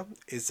November,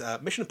 is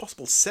Mission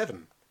Impossible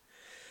 7.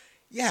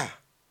 Yeah,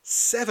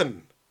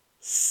 7.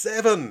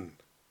 7.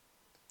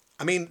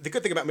 I mean, the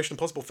good thing about Mission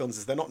Impossible films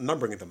is they're not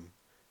numbering them,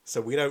 so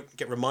we don't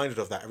get reminded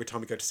of that every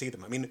time we go to see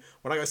them. I mean,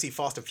 when I go see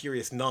Fast and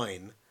Furious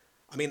 9,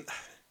 I mean,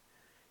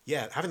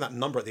 yeah, having that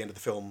number at the end of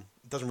the film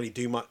doesn't really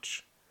do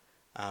much.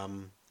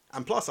 And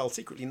plus, I'll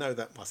secretly know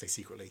that, well, I say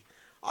secretly,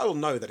 I will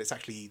know that it's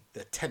actually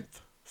the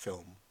 10th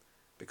film,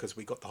 because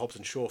we got the Hobbs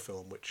and Shaw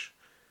film, which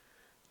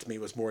to me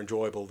was more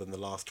enjoyable than the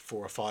last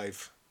 4 or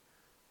 5.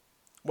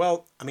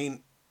 Well, I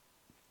mean,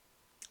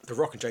 The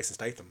Rock and Jason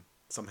Statham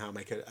somehow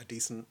make a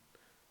decent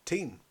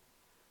team.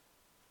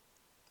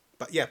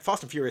 But yeah,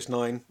 Fast and Furious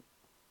 9,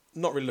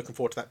 not really looking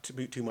forward to that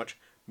too much.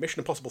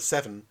 Mission Impossible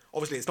 7,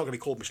 obviously it's not going to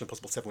be called Mission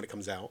Impossible 7 when it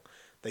comes out.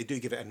 They do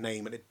give it a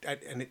name, and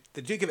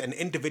they do give it an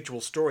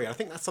individual story. I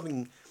think that's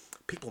something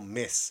people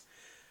miss.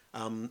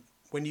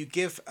 When you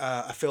give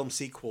a film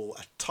sequel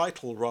a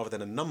title rather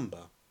than a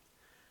number,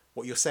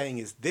 what you're saying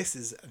is, this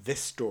is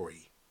this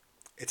story.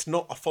 It's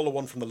not a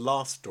follow-on from the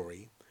last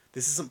story.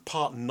 This isn't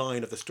part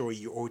 9 of the story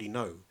you already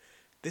know.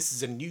 This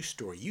is a new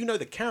story. You know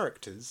the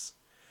characters.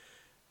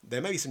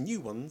 There may be some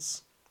new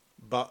ones,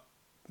 but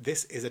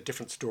this is a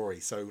different story.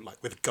 So,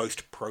 like with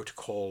Ghost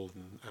Protocol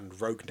and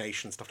Rogue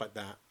Nation, stuff like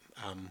that.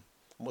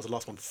 What was the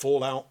last one?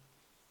 Fallout.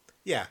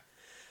 Yeah.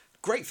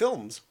 Great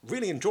films.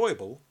 Really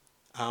enjoyable.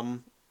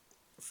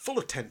 Full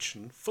of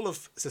tension. Full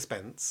of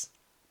suspense.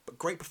 But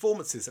great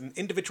performances and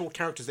individual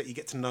characters that you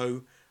get to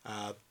know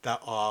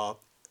that are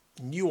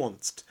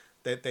nuanced.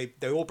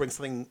 They all bring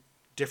something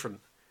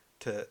different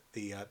to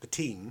the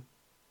team,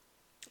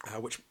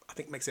 which I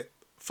think makes it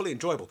fully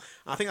enjoyable.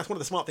 And I think that's one of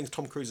the smart things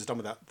Tom Cruise has done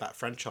with that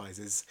franchise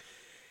is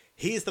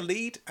he is the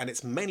lead and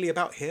it's mainly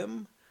about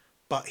him,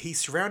 but he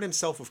surrounded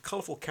himself with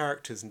colourful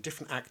characters and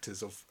different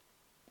actors of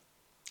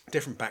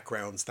different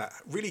backgrounds that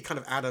really kind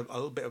of add a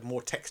little bit of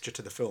more texture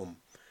to the film.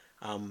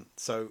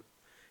 So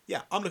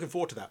yeah, I'm looking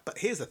forward to that. But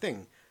here's the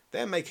thing.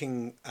 They're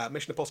making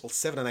Mission Impossible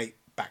 7 and 8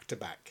 back to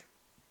back.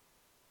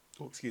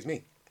 Oh, excuse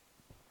me.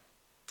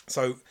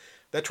 So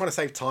they're trying to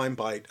save time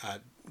by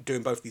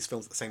doing both these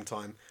films at the same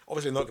time.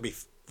 Obviously, they're not going to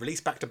be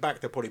released back to back.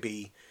 There'll probably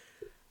be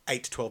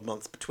 8 to 12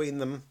 months between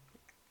them.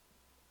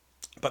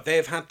 But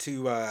they've had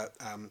to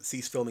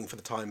cease filming for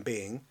the time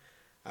being.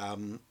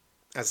 As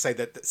I say,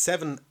 that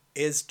 7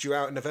 is due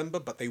out in November,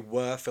 but they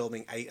were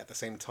filming 8 at the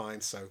same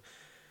time. So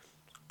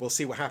we'll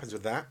see what happens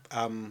with that.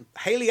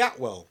 Hayley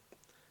Atwell,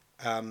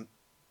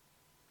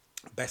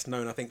 best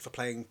known, I think, for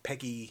playing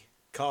Peggy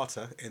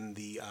Carter in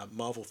the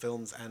Marvel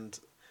films and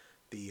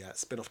the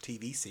spin-off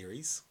TV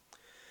series.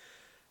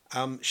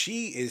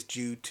 She is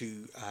due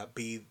to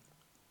be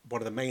one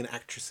of the main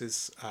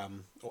actresses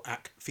or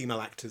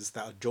female actors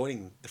that are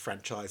joining the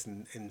franchise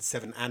in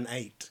 7 and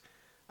 8.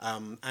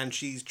 And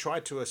she's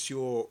tried to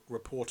assure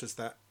reporters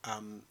that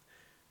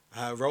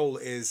her role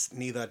is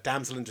neither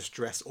damsel in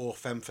distress or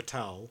femme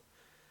fatale.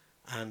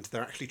 And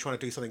they're actually trying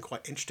to do something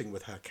quite interesting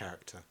with her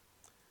character,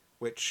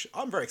 which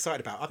I'm very excited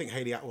about. I think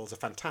Hayley Atwell is a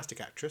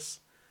fantastic actress.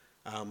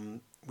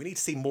 We need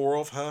to see more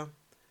of her.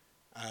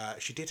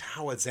 She did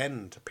Howard's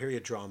End, a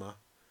period drama,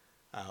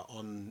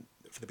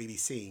 for the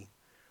BBC,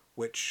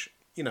 which,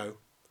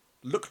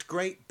 looked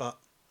great, but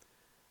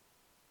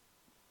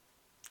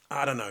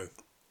I don't know.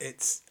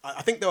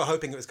 I think they were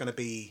hoping it was going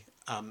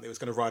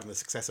to ride on the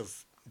success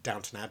of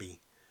Downton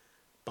Abbey,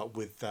 but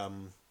with a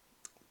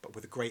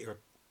greater,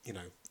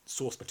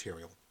 source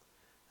material.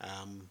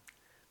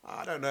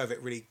 I don't know if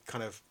it really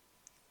kind of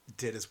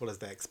did as well as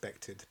they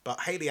expected, but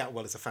Hayley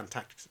Atwell is a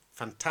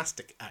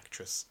fantastic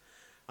actress,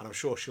 and I'm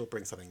sure she'll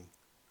bring something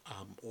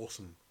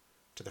awesome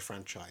to the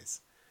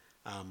franchise.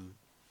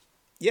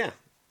 Yeah,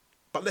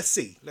 but let's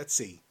see. So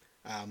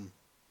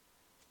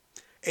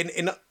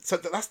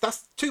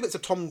that's 2 bits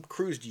of Tom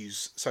Cruise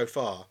news so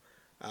far.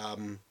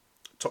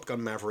 Top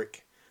Gun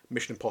Maverick,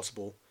 Mission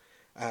Impossible.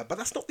 But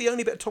that's not the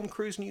only bit of Tom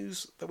Cruise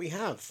news that we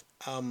have,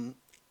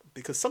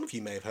 because some of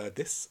you may have heard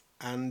this,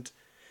 and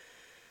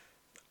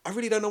I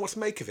really don't know what to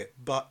make of it,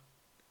 but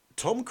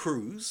Tom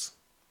Cruise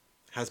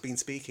has been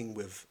speaking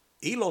with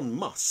Elon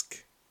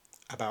Musk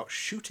about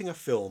shooting a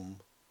film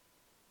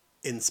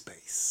in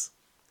space.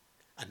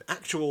 An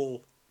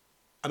actual...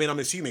 I mean, I'm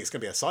assuming it's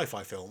going to be a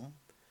sci-fi film.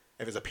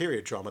 If it's a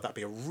period drama, that'd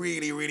be a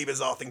really, really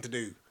bizarre thing to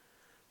do.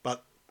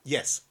 But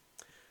yes,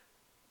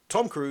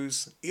 Tom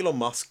Cruise, Elon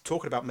Musk,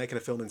 talking about making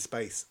a film in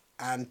space.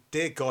 And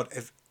dear God,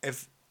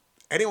 if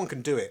anyone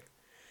can do it,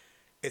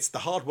 it's the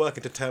hard work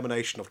and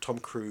determination of Tom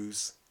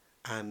Cruise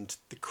and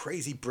the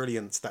crazy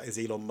brilliance that is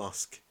Elon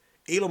Musk.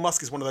 Elon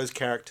Musk is one of those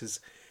characters,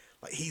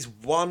 like he's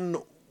one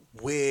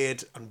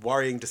weird and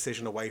worrying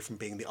decision away from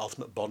being the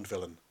ultimate Bond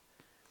villain.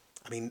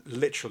 I mean,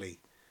 literally,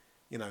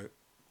 you know,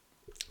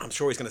 I'm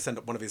sure he's going to send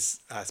up one of his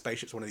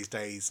spaceships one of these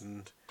days,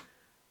 and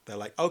they're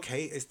like,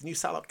 okay, is the new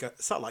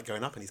satellite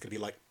going up? And he's going to be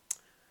like,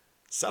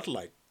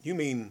 satellite? You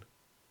mean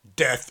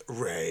Death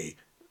Ray?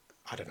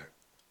 I don't know.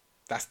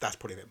 That's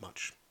probably a bit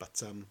much.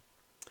 But,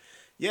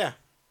 yeah,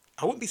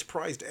 I wouldn't be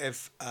surprised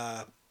if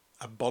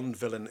a Bond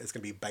villain is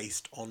going to be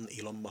based on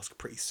Elon Musk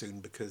pretty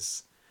soon,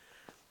 because,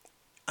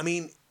 I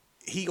mean,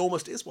 he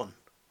almost is one.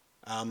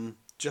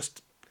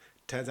 Just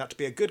turns out to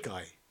be a good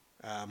guy.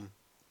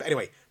 But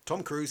anyway,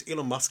 Tom Cruise,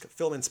 Elon Musk,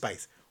 film in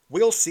space.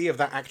 We'll see if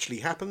that actually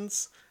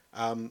happens.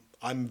 I'm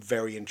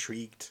very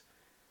intrigued.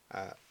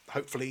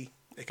 Hopefully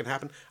it can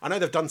happen. I know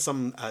they've done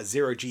some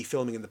zero-G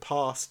filming in the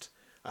past.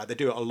 They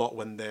do it a lot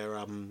when they're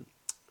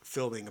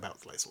filming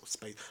about like sort of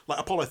space. Like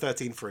Apollo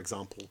 13, for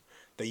example,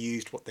 they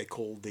used what they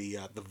call the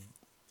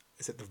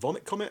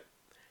Vomit Comet?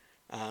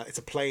 It's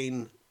a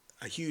plane,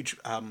 a huge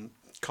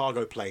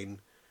cargo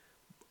plane,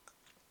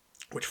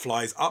 which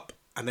flies up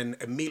and then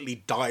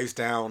immediately dives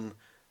down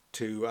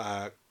to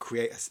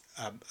create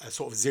a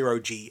sort of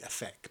zero-G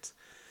effect.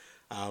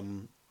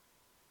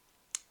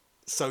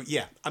 So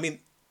yeah, I mean,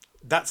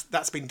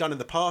 that's been done in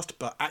the past,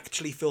 but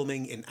actually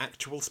filming in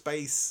actual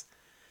space,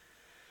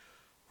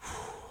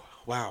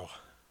 wow.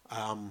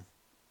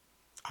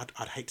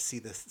 I'd hate to see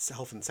the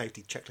health and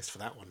safety checklist for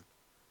that one.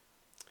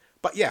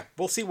 But yeah,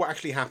 we'll see what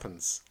actually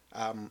happens.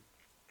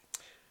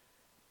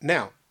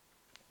 Now,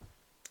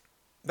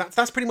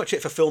 that's pretty much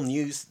it for film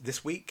news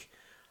this week.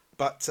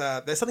 But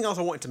there's something else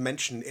I wanted to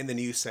mention in the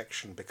news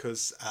section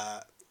because,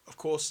 of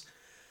course,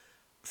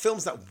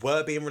 films that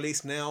were being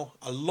released now,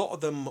 a lot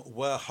of them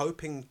were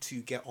hoping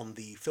to get on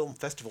the film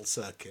festival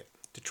circuit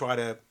to try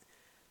to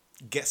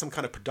get some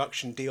kind of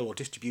production deal or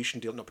distribution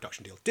deal,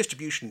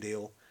 distribution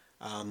deal,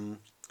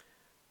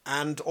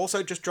 and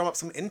also just drum up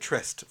some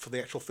interest for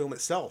the actual film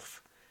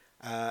itself.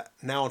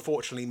 Now,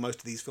 unfortunately, most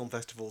of these film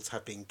festivals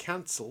have been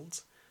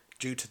cancelled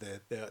due to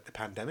the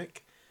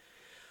pandemic,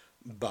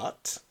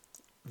 but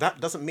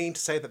that doesn't mean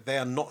to say that they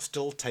are not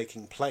still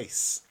taking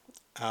place.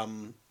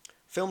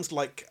 Films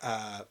like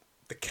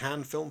the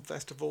Cannes Film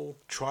Festival,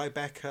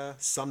 Tribeca,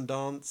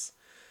 Sundance,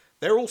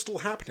 they're all still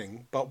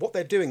happening, but what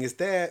they're doing is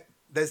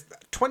there's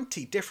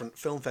 20 different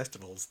film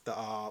festivals that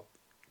are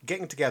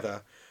getting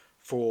together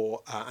for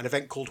an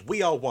event called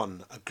We Are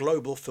One, a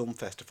global film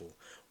festival,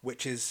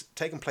 which is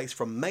taking place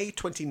from May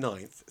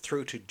 29th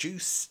through to June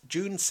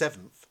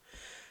 7th.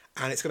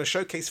 And it's going to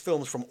showcase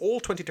films from all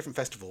 20 different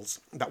festivals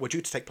that were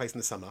due to take place in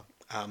the summer.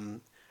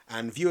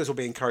 And viewers will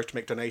be encouraged to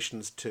make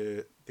donations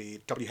to the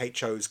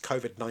WHO's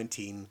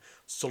COVID-19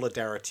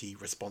 Solidarity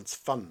Response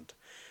Fund.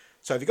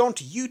 So if you go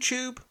onto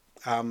YouTube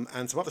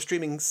and some other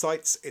streaming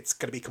sites, it's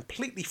going to be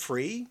completely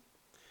free.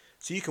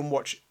 So you can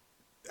watch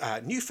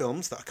new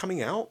films that are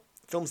coming out,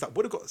 films that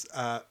would have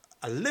got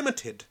a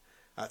limited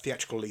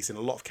theatrical release in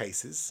a lot of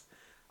cases.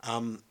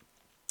 And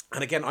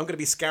again, I'm going to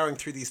be scouring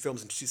through these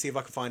films and to see if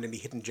I can find any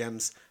hidden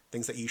gems,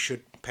 things that you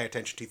should pay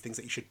attention to, things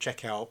that you should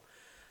check out.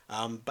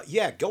 But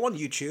yeah, go on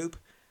YouTube.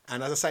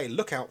 And as I say,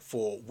 look out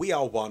for We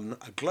Are One,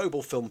 a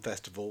global film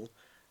festival.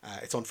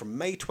 It's on from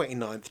May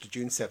 29th to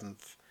June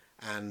 7th.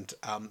 And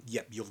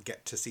yep, you'll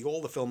get to see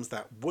all the films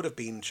that would have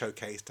been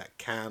showcased at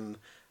Cannes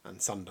and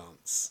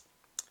Sundance.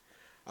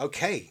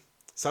 Okay,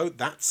 so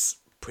that's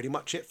pretty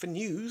much it for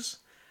news.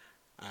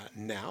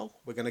 Now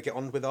we're going to get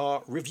on with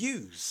our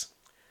reviews.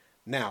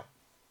 Now,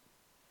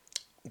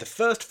 the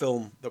first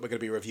film that we're going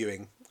to be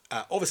reviewing,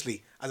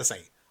 obviously, as I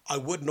say, I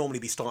would normally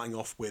be starting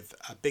off with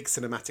a big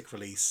cinematic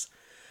release,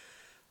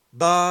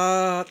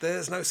 but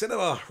there's no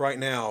cinema right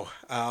now.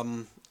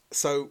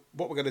 So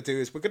what we're going to do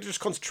is we're going to just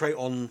concentrate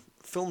on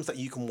films that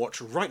you can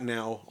watch right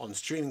now on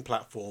streaming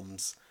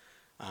platforms,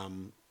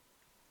 and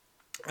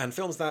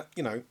films that,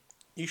 you know,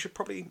 you should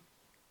probably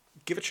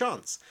give a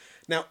chance.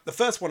 Now, the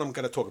first one I'm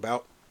going to talk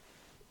about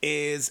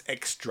is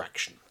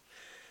Extraction.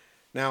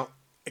 Now,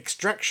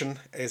 Extraction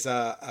is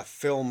a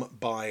film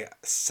by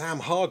Sam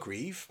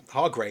Hargrave,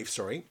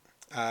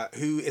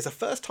 who is a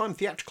first-time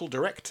theatrical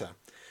director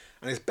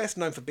and is best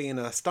known for being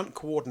a stunt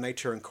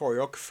coordinator and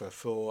choreographer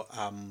for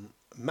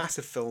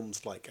massive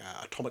films like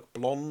Atomic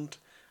Blonde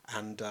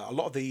and a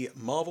lot of the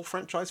Marvel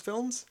franchise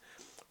films,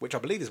 which I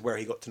believe is where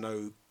he got to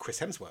know Chris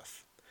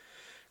Hemsworth.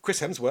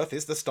 Chris Hemsworth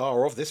is the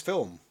star of this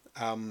film.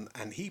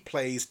 And he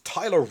plays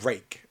Tyler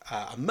Rake,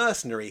 a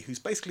mercenary who's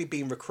basically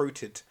been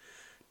recruited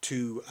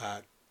to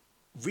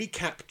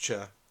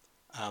recapture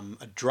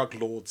a drug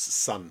lord's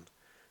son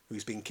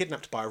who's been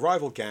kidnapped by a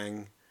rival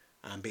gang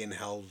and being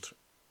held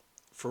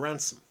for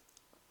ransom.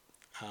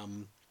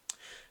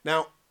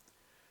 Now,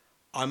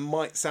 I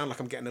might sound like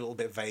I'm getting a little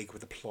bit vague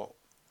with the plot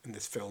in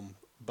this film,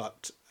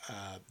 but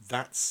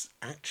that's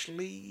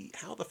actually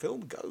how the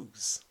film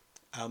goes.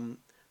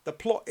 The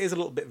plot is a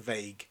little bit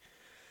vague,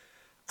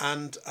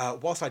 and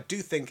whilst I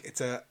do think it's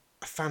a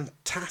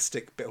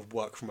fantastic bit of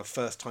work from a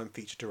first-time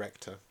feature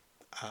director,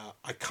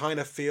 I kind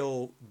of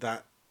feel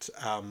that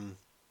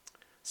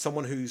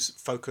someone who's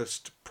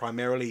focused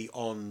primarily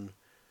on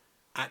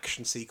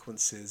action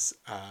sequences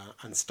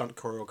and stunt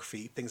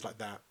choreography, things like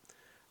that.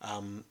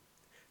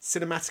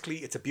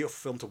 Cinematically, it's a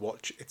beautiful film to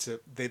watch.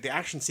 The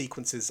action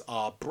sequences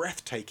are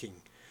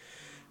breathtaking,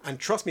 and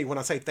trust me when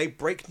I say they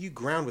break new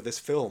ground with this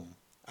film.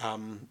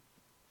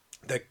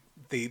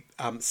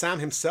 Sam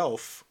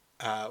himself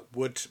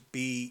would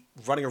be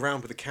running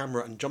around with the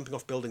camera and jumping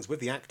off buildings with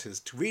the actors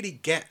to really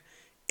get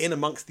in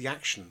amongst the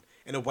action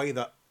in a way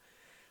that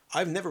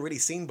I've never really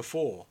seen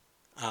before.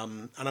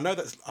 And I know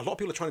that a lot of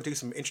people are trying to do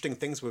some interesting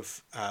things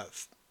with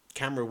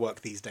camera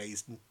work these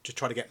days to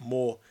try to get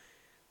more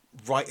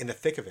right in the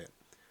thick of it.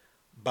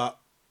 But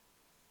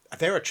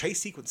there are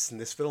chase sequences in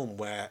this film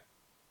where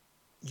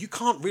you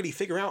can't really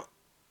figure out,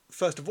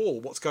 first of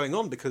all, what's going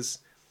on because,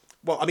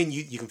 well, I mean,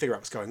 you can figure out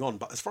what's going on,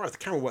 but as far as the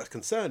camera work's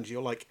concerned,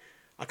 you're like,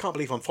 I can't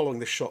believe I'm following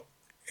this shot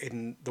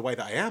in the way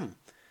that I am.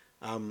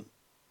 And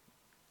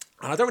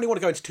I don't really want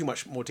to go into too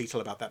much more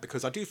detail about that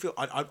because I do feel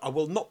I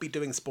will not be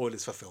doing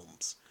spoilers for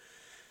films.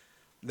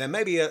 There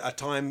may be a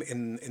time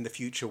in the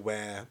future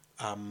where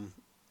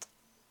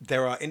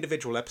there are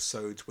individual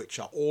episodes which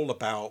are all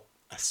about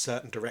a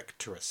certain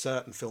director, a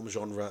certain film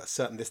genre, a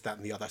certain this, that,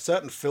 and the other. A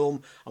certain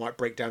film I might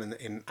break down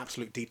in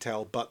absolute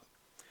detail, but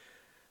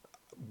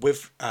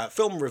with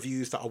film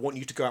reviews that I want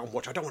you to go out and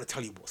watch, I don't want to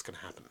tell you what's going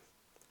to happen.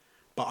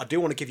 But I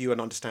do want to give you an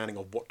understanding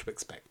of what to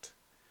expect.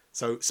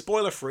 So,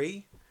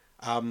 spoiler-free,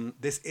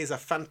 this is a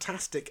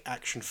fantastic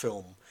action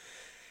film.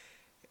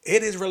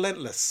 It is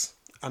relentless.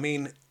 I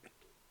mean,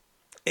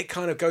 it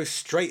kind of goes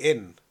straight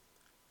in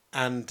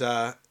and,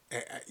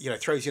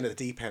 throws you in at the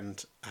deep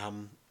end.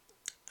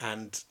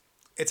 And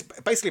it's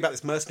basically about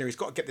this mercenary who's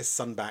got to get this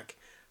son back.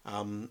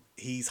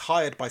 He's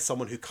hired by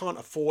someone who can't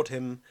afford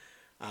him,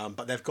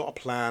 but they've got a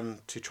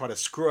plan to try to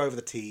screw over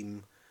the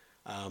team.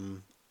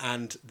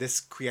 And this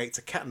creates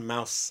a cat and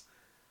mouse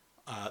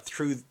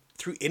through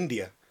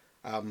India.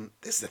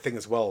 This is the thing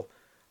as well.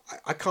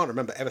 I can't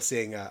remember ever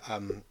seeing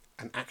an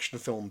action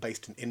film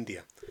based in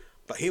India.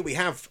 But here we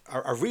have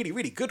a really,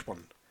 really good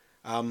one.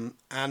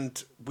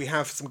 And we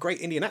have some great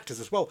Indian actors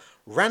as well.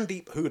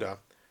 Randeep Hooda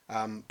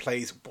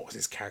plays... What was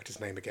his character's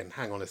name again?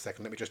 Hang on a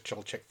second. Let me just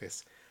check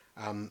this.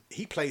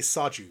 He plays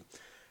Saju,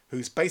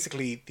 who's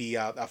basically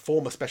a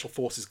former Special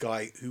Forces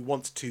guy who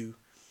wants to...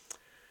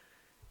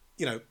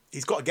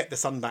 he's got to get the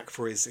son back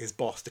for his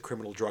boss, the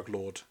criminal drug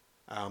lord.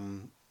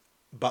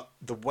 But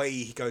the way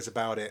he goes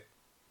about it,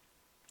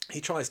 he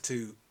tries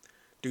to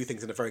do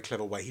things in a very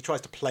clever way. He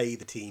tries to play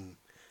the team.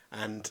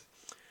 And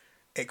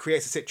it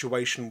creates a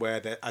situation where,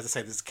 as I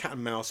say, there's cat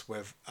and mouse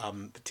with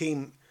the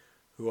team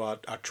who are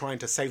trying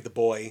to save the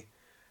boy.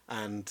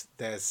 And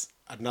there's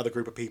another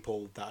group of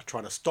people that are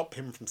trying to stop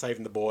him from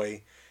saving the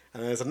boy.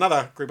 And there's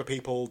another group of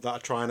people that are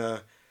trying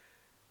to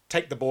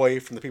take the boy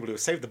from the people who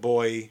saved the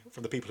boy,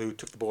 from the people who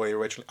took the boy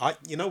originally.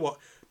 You know what?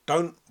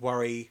 Don't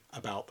worry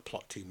about the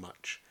plot too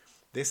much.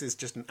 This is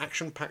just an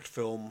action-packed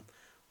film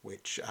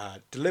which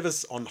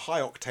delivers on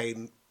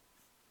high-octane,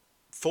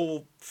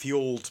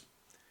 full-fueled,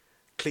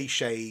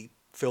 cliche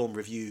film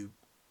review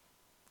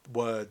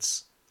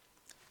words.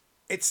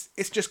 It's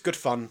just good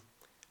fun.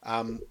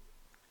 I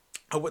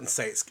wouldn't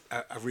say it's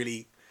a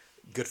really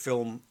good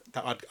film.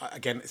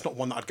 Again, it's not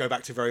one that I'd go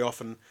back to very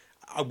often.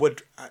 I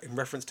would, in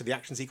reference to the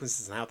action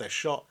sequences and how they're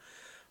shot.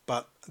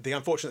 But the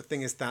unfortunate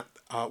thing is that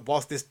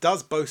whilst this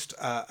does boast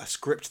a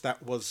script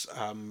that was...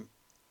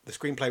 the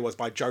screenplay was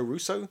by Joe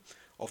Russo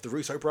of the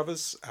Russo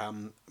brothers.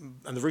 And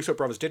the Russo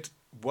brothers did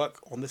work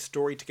on this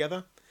story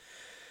together.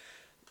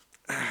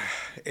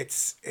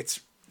 It's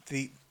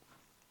the...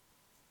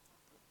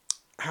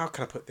 How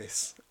can I put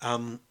this?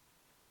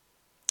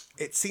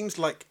 It seems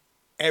like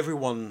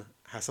everyone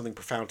has something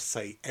profound to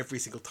say every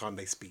single time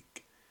they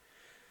speak.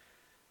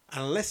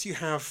 And unless you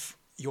have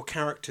your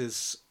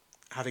characters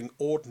having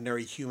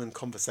ordinary human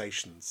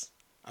conversations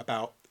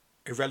about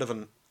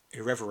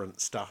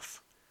irreverent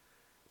stuff,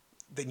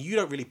 then you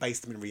don't really base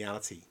them in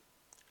reality.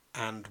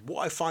 And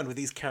what I find with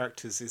these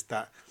characters is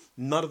that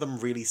none of them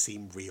really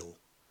seem real.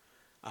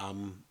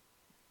 And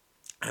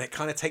it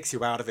kind of takes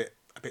you out of it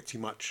a bit too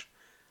much.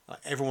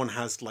 Everyone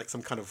has like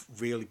some kind of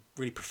really,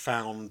 really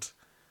profound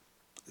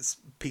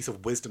piece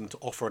of wisdom to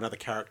offer another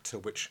character,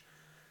 which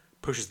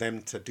pushes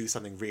them to do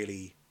something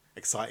really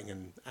exciting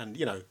and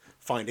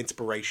find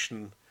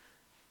inspiration.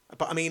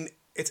 But I mean,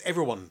 it's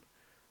everyone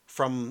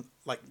from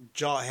like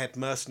jarhead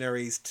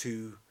mercenaries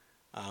to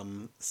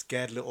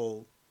scared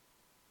little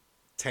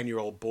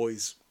 10-year-old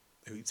boys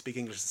who speak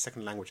English as a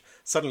second language.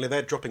 Suddenly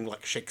they're dropping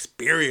like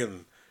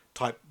Shakespearean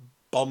type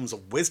bombs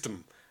of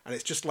wisdom. And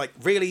it's just like,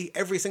 really,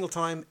 every single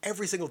time,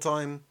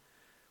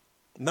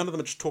 none of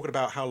them are just talking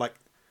about how like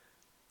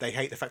they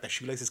hate the fact their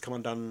shoelaces come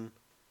undone.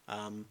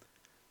 I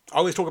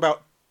always talk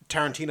about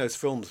Tarantino's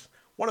films.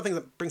 One of the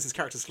things that brings his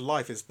characters to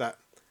life is that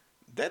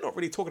they're not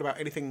really talking about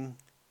anything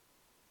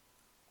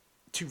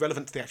too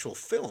relevant to the actual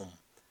film.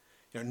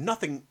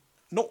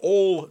 Not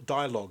all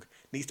dialogue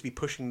needs to be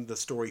pushing the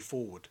story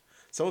forward.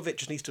 Some of it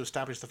just needs to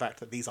establish the fact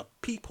that these are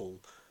people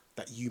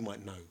that you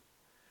might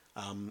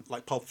know.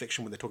 Like Pulp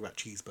Fiction when they talk about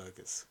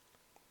cheeseburgers.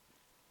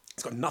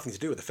 It's got nothing to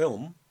do with the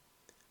film.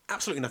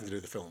 Absolutely nothing to do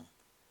with the film.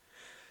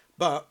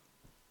 But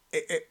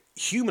it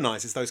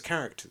humanizes those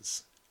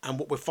characters. And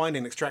what we're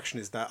finding in Extraction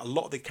is that a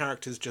lot of the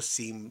characters just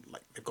seem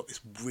like they've got this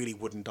really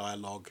wooden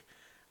dialogue.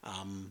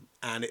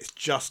 And it's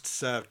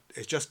just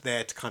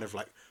there to kind of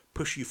like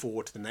push you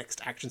forward to the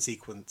next action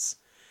sequence,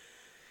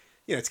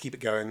 to keep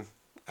it going.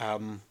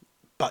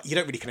 But you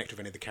don't really connect with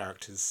any of the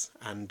characters.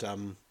 And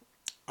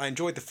I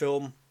enjoyed the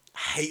film,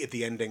 hated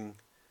the ending.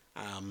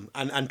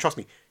 And trust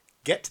me,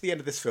 get to the end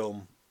of this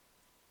film,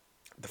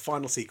 the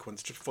final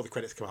sequence, just before the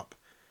credits come up.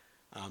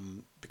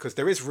 Because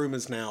there is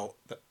rumours now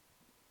that,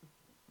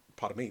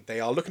 pardon me,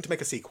 they are looking to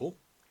make a sequel.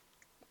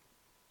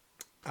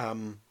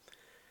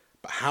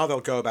 But how they'll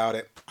go about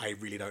it, I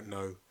really don't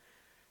know.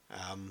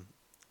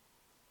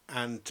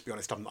 And to be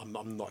honest,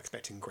 I'm not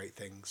expecting great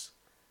things.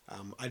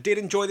 I did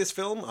enjoy this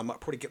film. I'm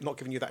probably not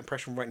giving you that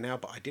impression right now,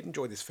 but I did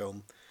enjoy this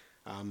film.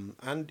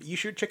 And you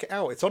should check it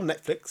out. It's on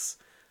Netflix.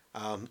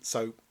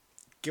 So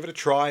give it a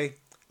try.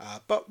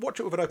 But watch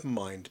it with an open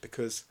mind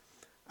because,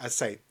 as I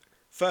say,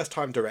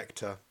 first-time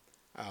director,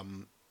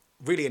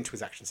 really into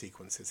his action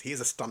sequences. He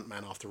is a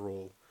stuntman after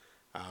all.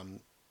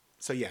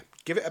 So yeah,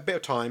 give it a bit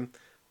of time.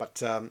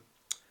 But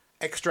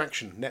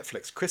Extraction,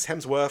 Netflix. Chris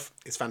Hemsworth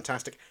is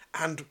fantastic.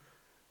 And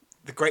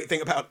the great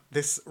thing about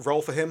this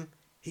role for him,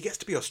 he gets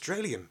to be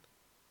Australian.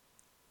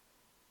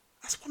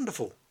 That's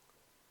wonderful.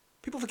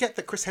 People forget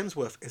that Chris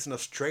Hemsworth is an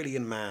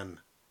Australian man.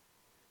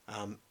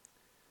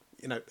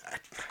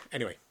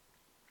 Anyway.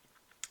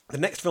 The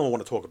next film I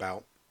want to talk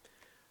about,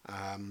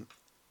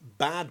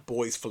 Bad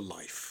Boys for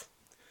Life.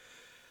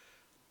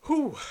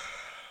 Whew.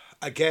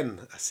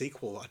 Again, a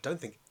sequel I don't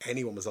think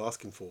anyone was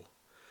asking for.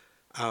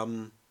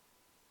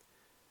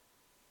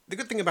 The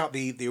good thing about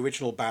the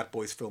original Bad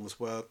Boys films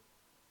were,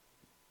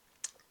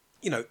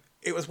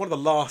 it was one of the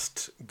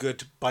last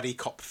good buddy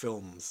cop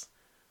films.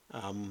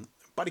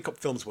 Buddy cop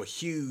films were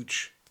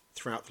huge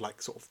throughout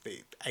like sort of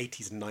the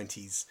 80s and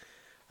 90s.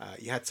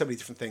 You had so many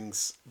different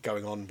things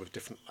going on with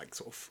different like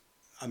sort of,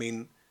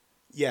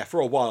 for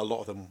a while a lot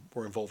of them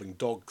were involving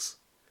dogs.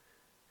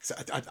 So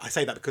I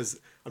say that because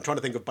I'm trying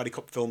to think of buddy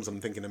cop films.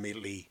 I'm thinking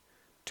immediately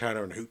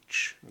Turner and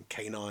Hooch and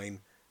K9.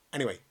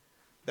 Anyway,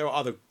 there are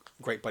other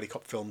great buddy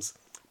cop films.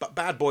 But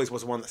Bad Boys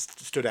was the one that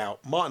stood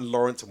out. Martin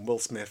Lawrence and Will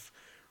Smith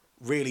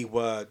really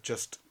were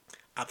just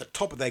at the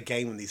top of their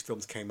game when these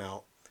films came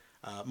out.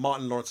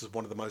 Martin Lawrence was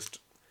one of the most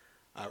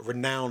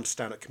renowned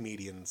stand-up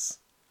comedians,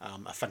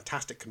 a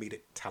fantastic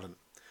comedic talent.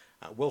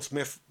 Will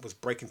Smith was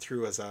breaking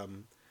through as a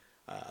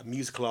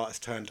musical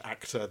artist turned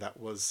actor that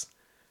was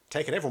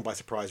taking everyone by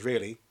surprise,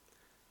 really.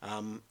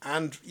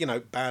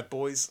 Bad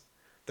Boys.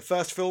 The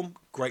first film,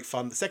 great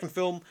fun. The second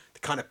film, they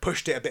kind of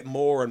pushed it a bit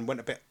more and went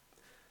a bit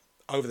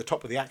over the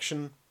top of the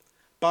action.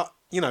 But,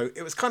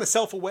 it was kind of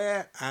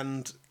self-aware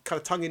and kind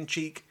of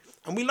tongue-in-cheek,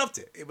 and we loved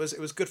it. It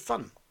was good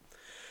fun.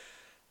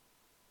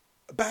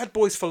 Bad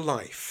Boys for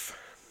Life.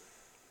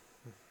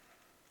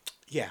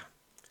 Yeah.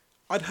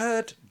 I'd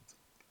heard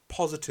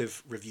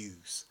positive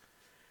reviews.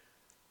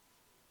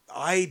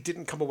 I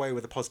didn't come away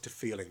with a positive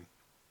feeling.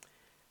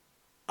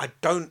 I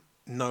don't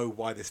know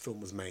why this film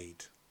was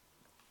made.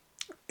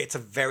 It's a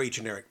very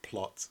generic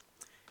plot.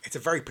 It's a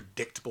very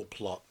predictable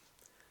plot.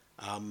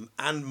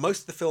 And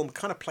most of the film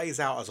kind of plays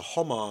out as a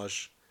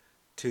homage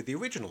to the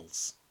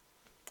originals.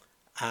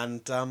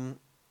 And I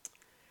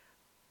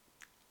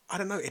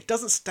don't know, it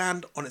doesn't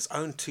stand on its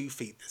own 2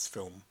 feet, this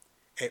film.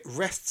 It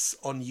rests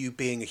on you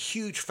being a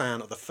huge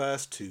fan of the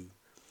first 2,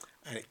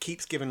 and it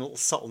keeps giving little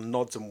subtle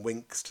nods and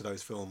winks to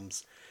those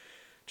films.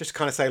 Just to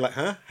kind of say like,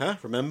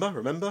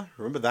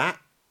 remember that?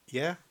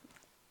 Yeah.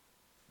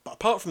 But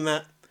apart from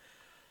that,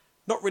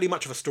 not really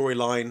much of a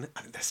storyline.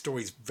 I think their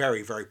story's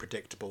very, very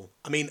predictable.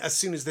 As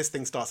soon as this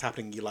thing starts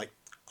happening, you're like,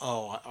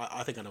 oh,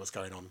 I think I know what's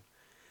going on.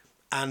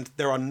 And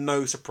there are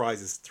no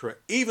surprises through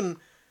it. Even,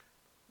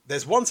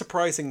 there's one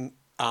surprising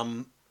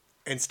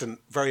incident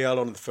very early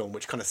on in the film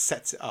which kind of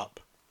sets it up.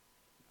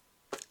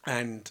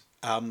 And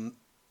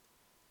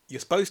you're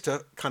supposed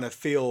to kind of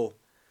feel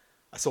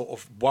a sort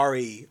of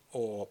worry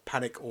or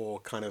panic or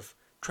kind of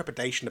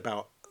trepidation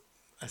about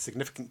a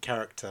significant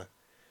character.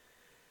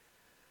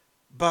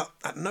 But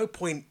at no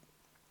point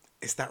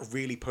is that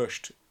really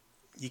pushed.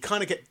 You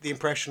kind of get the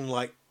impression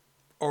like,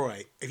 all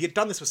right, if you'd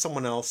done this with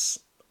someone else,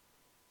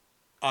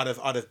 I'd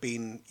have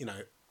been,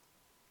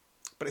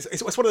 But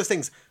it's one of those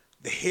things.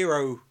 The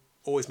hero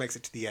always makes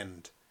it to the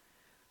end,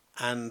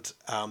 And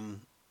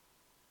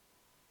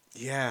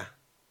yeah,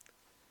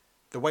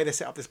 the way they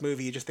set up this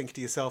movie, you just think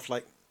to yourself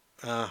like,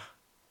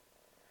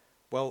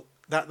 well,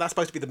 that's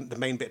supposed to be the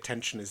main bit of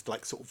tension is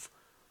like sort of,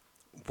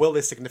 will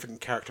this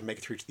significant character make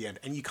it through to the end?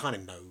 And you kind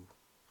of know.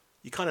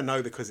 You kind of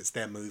know because it's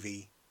their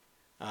movie.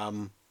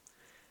 And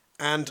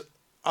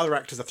other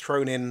actors are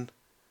thrown in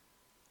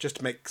just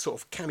to make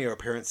sort of cameo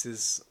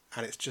appearances.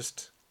 And it's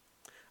just,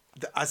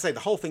 I say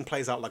the whole thing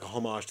plays out like a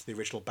homage to the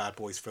original Bad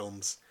Boys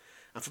films.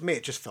 And for me,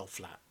 it just fell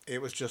flat.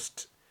 It was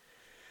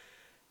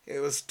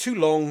too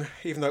long,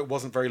 even though it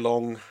wasn't very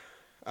long.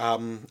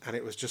 And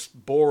it was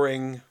just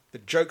boring. The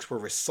jokes were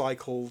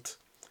recycled.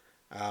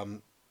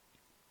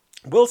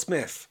 Will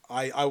Smith,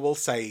 I will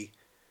say,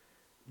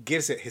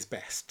 gives it his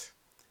best.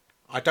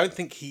 I don't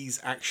think he's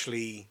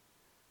actually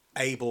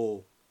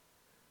able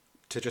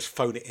to just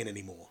phone it in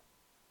anymore.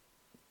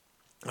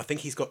 I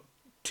think he's got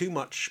too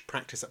much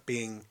practice at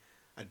being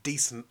a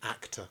decent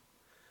actor.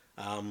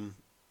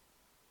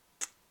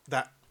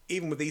 That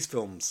even with these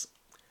films,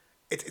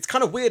 it's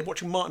kind of weird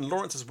watching Martin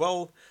Lawrence as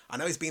well. I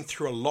know he's been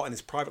through a lot in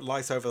his private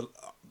life over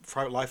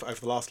the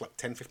last like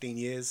 10, 15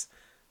 years.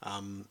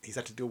 He's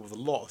had to deal with a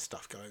lot of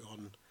stuff going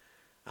on.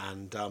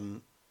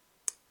 And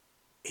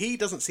he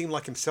doesn't seem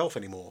like himself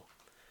anymore.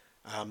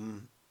 I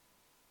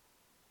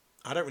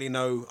don't really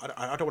know.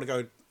 I don't want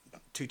to go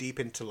too deep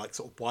into like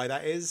sort of why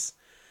that is.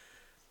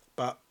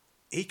 But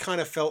he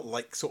kind of felt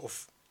like sort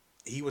of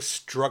he was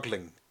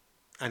struggling.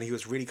 And he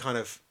was really kind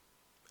of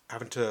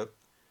having to,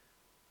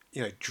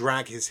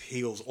 drag his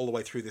heels all the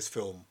way through this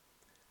film.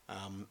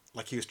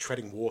 Like he was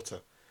treading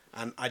water.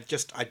 And I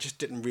just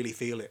didn't really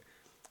feel it.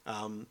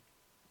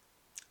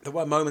 There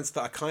were moments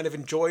that I kind of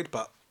enjoyed,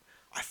 but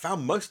I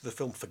found most of the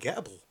film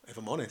forgettable, if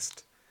I'm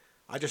honest.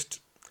 I just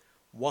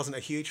wasn't a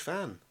huge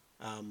fan.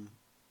 I'm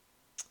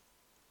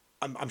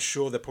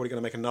sure they're probably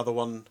going to make another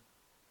one.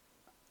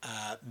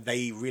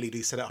 They really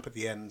do set it up at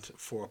the end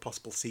for a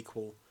possible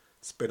sequel,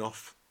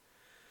 spin-off.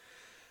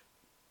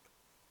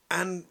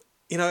 And,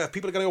 if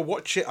people are going to go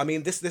watch it, I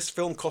mean, this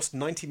film cost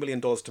 $90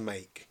 million to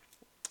make,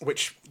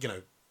 which,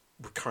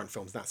 with current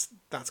films,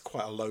 that's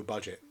quite a low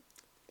budget.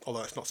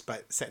 Although it's not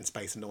set in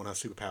space and no one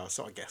has superpowers,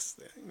 so I guess,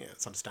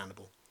 it's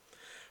understandable.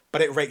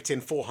 But it raked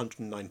in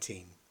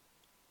 419.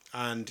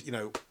 And,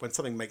 when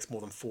something makes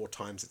more than 4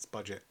 times its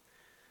budget,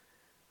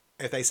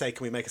 if they say,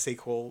 can we make a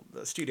sequel?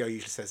 The studio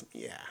usually says,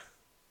 yeah,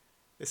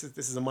 this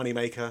is a money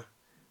maker.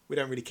 We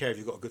don't really care if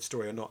you've got a good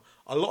story or not.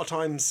 A lot of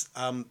times,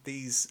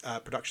 these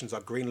productions are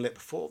greenlit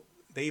before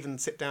they even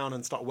sit down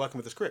and start working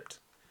with the script.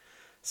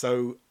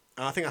 So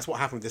I think that's what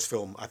happened with this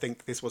film. I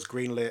think this was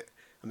greenlit,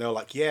 and they were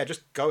like, yeah,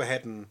 just go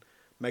ahead and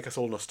make us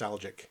all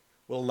nostalgic.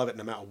 We'll love it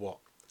no matter what.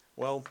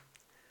 Well,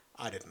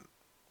 I didn't.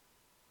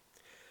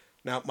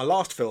 Now, my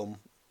last film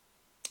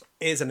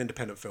is an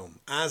independent film.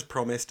 As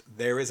promised,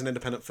 there is an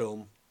independent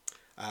film,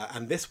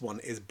 and this one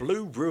is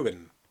Blue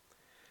Ruin.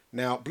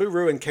 Now, Blue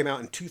Ruin came out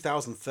in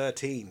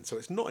 2013, so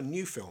it's not a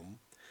new film.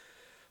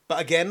 But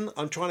again,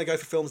 I'm trying to go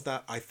for films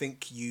that I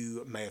think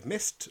you may have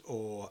missed,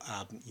 or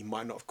you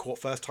might not have caught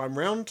first time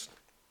round.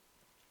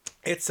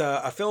 It's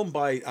a film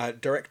by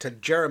director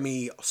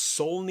Jeremy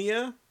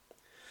Saulnier.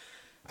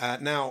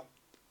 Now,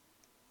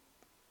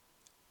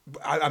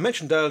 I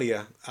mentioned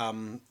earlier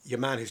your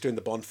man who's doing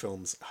the Bond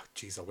films. Oh,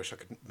 geez, I wish I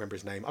could remember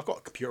his name. I've got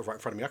a computer right in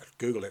front of me. I could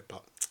Google it,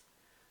 but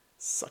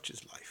such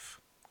is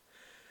life.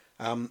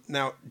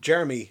 Now,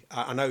 Jeremy,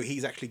 I know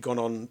he's actually gone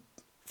on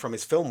from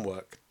his film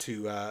work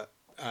to...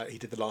 he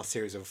did the last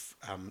series of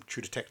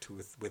True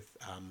Detective with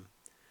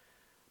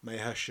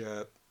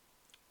Mahershala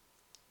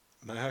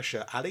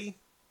Ali.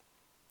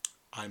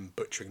 I'm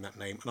butchering that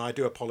name, and I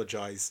do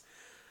apologise.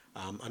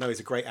 I know he's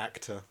a great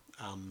actor,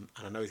 and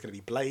I know he's going to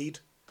be Blade.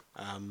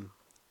 And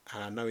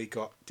I know he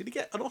got... Did he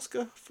get an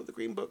Oscar for The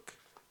Green Book?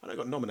 I know he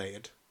got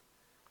nominated.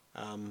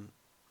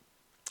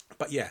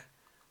 But yeah,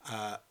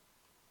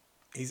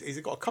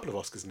 he's got a couple of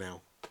Oscars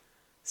now.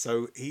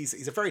 So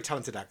he's a very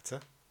talented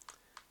actor.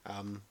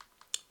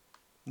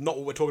 Not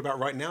what we're talking about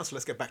right now, so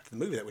let's get back to the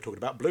movie that we're talking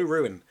about. Blue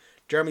Ruin.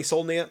 Jeremy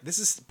Saulnier. This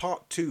is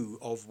part 2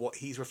 of what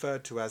he's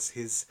referred to as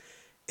his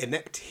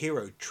Inept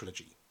Hero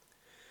trilogy.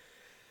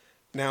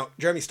 Now,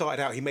 Jeremy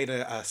started out, he made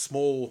a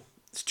small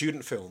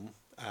student film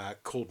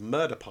called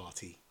Murder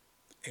Party,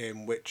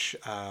 in which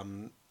a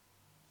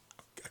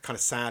kind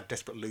of sad,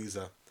 desperate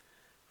loser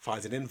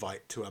finds an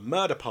invite to a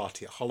murder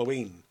party at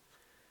Halloween.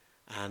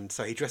 And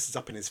so he dresses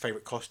up in his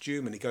favourite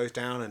costume and he goes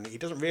down, and he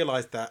doesn't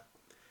realise that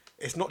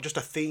it's not just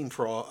a theme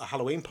for a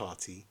Halloween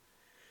party.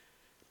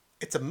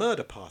 It's a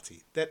murder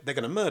party. They're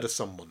going to murder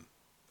someone.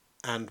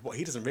 And what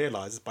he doesn't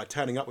realise is by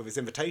turning up with his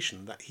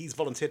invitation that he's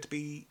volunteered to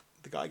be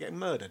the guy getting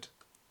murdered.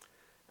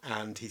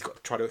 And he's got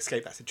to try to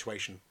escape that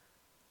situation.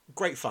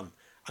 Great fun.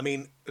 I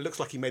mean, it looks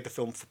like he made the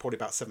film for probably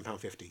about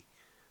 £7.50.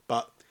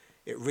 But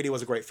it really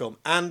was a great film.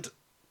 And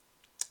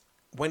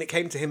when it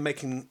came to him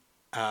making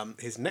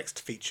his next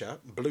feature,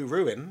 Blue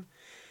Ruin,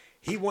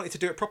 he wanted to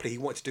do it properly. He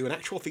wanted to do an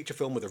actual feature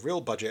film with a real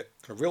budget,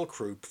 a real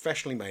crew,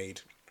 professionally made.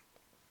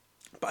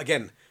 But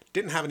again,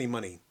 didn't have any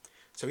money.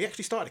 So he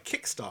actually started a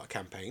Kickstarter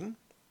campaign.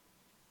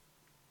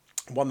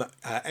 one that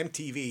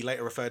MTV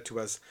later referred to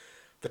as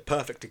the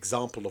perfect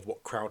example of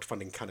what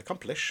crowdfunding can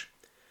accomplish.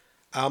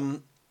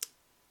 And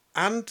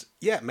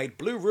yeah, made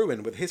Blue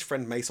Ruin with his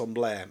friend Mason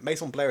Blair.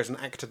 Mason Blair is an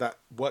actor that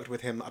worked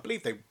with him. I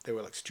believe they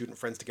were like student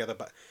friends together,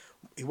 but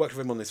he worked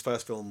with him on his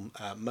first film,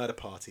 Murder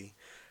Party,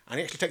 and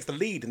he actually takes the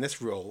lead in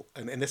this role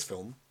in this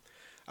film,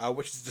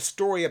 which is the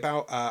story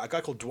about a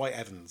guy called Dwight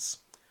Evans,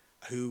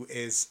 who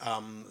is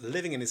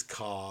living in his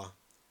car,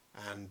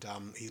 and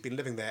he's been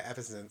living there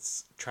ever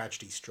since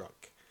tragedy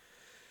struck,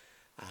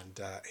 and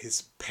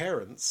his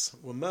parents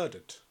were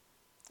murdered.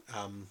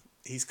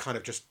 He's kind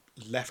of just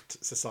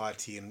left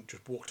society and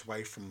just walked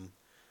away from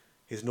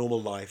his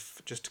normal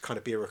life just to kind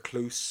of be a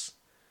recluse,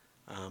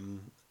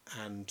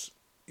 and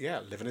yeah,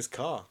 live in his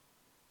car.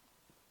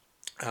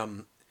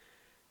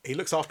 He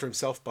looks after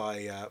himself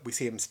by we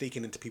see him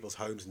sneaking into people's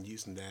homes and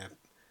using their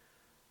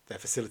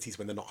facilities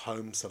when they're not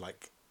home, so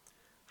like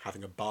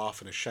having a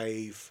bath and a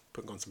shave,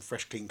 putting on some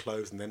fresh clean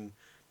clothes, and then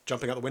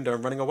jumping out the window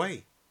and running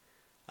away.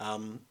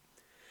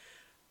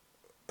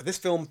 This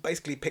film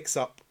basically picks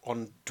up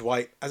on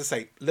Dwight, as I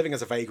say, living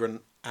as a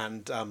vagrant,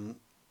 and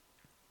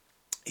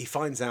he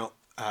finds out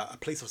a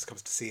police officer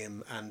comes to see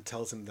him and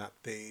tells him that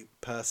the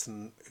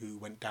person who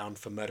went down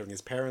for murdering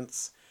his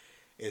parents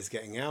is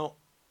getting out,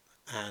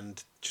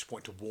 and just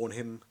want to warn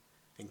him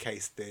in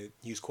case the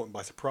news caught him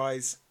by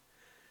surprise.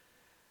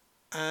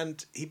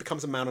 And he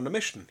becomes a man on a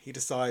mission. He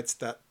decides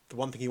that the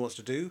one thing he wants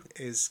to do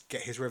is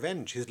get his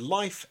revenge. His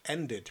life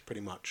ended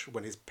pretty much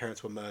when his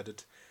parents were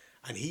murdered,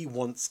 and he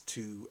wants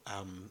to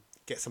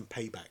get some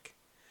payback.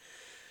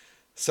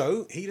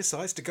 So he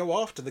decides to go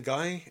after the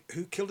guy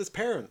who killed his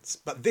parents.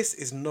 But this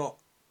is not,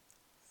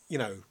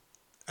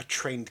 a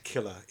trained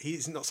killer.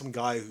 He's not some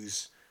guy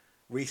who's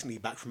recently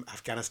back from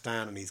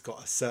Afghanistan and he's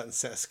got a certain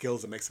set of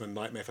skills that makes him a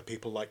nightmare for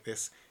people like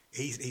this.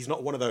 He's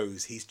not one of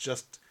those. He's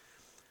just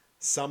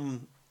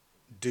some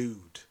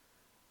dude,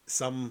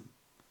 some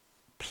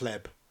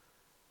pleb,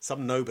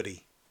 some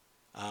nobody.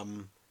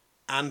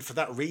 And for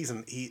that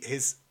reason,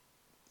 his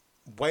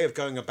way of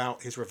going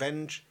about his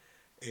revenge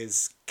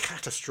is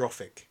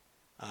catastrophic,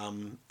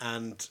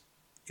 and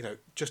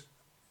just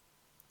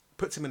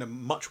puts him in a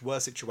much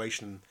worse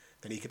situation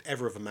than he could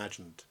ever have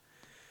imagined.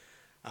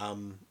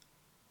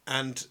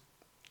 And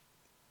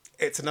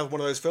it's another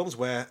one of those films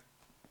where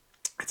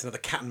it's another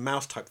cat and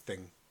mouse type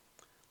thing,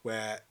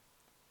 where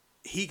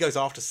he goes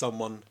after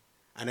someone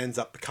and ends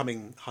up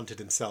becoming hunted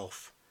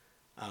himself,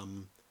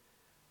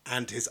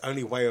 and his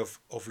only way of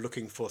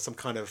looking for some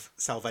kind of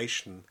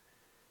salvation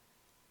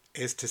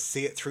is to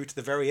see it through to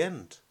the very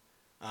end.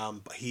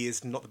 But he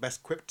is not the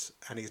best equipped,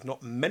 and he's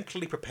not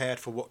mentally prepared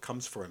for what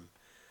comes for him.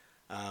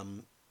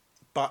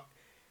 But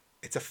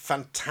it's a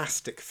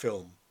fantastic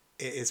film.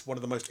 It is one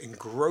of the most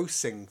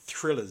engrossing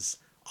thrillers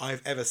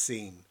I've ever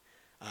seen.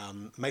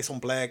 Mason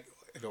Blair,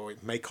 or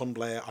Macon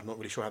Blair, I'm not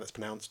really sure how that's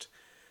pronounced.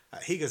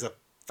 He gives a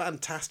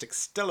fantastic,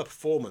 stellar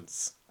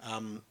performance.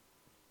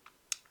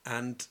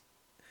 And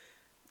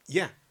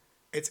yeah,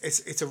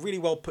 it's a really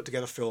well put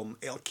together film.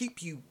 It'll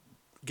keep you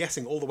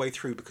guessing all the way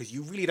through because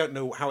you really don't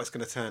know how it's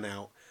going to turn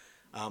out.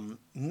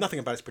 Nothing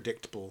about it's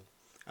predictable.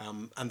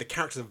 And the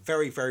characters are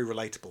very, very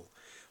relatable.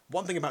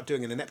 One thing about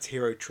doing an inept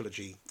hero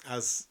trilogy,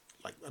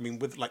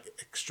 with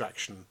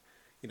Extraction,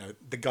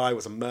 the guy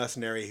was a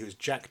mercenary. He was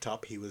jacked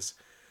up. He was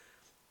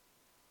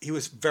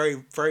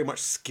very, very much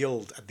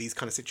skilled at these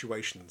kind of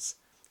situations.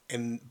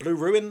 In Blue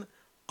Ruin,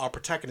 our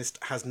protagonist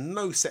has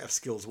no set of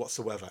skills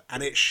whatsoever,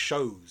 and it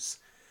shows.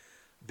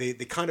 The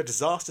kind of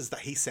disasters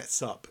that he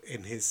sets up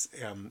in his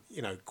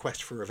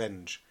quest for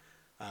revenge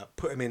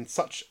put him in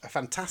such a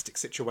fantastic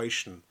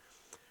situation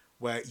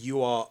where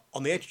you are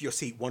on the edge of your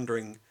seat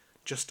wondering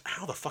just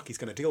how the fuck he's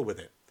going to deal with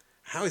it,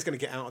 how he's going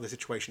to get out of the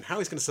situation, how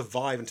he's going to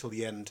survive until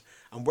the end,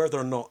 and whether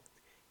or not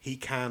he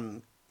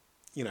can,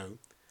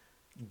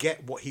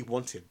 get what he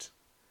wanted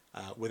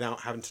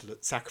without having to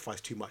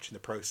sacrifice too much in the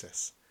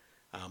process.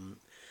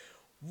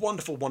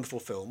 Wonderful, wonderful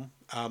film.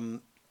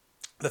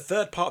 The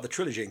third part of the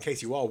trilogy, in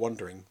case you are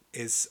wondering,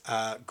 is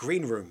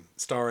Green Room,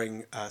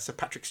 starring Sir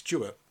Patrick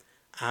Stewart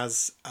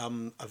as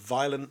a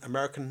violent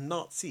American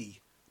Nazi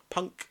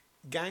punk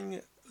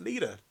gang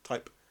leader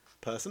type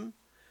person,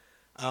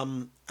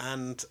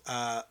 and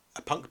a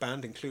punk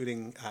band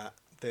including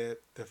the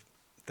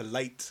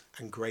late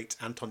and great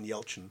Anton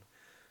Yelchin.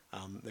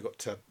 They got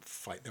to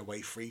fight their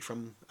way free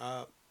from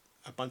a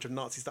bunch of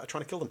Nazis that are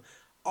trying to kill them.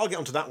 I'll get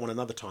onto that one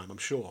another time, I'm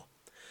sure.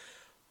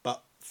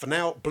 But for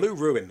now, Blue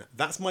Ruin,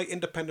 that's my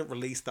independent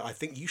release that I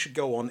think you should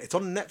go on. It's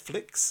on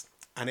Netflix,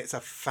 and it's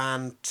a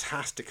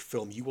fantastic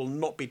film. You will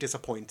not be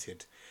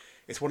disappointed.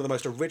 It's one of the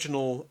most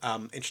original,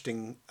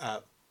 interesting,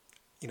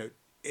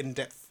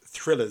 in-depth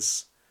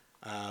thrillers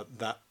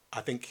that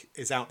I think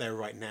is out there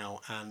right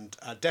now, and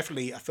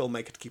definitely a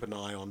filmmaker to keep an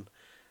eye on.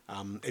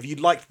 If you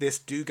liked this,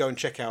 do go and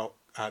check out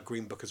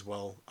Green Book as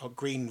well. Oh,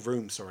 Green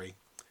Room, sorry.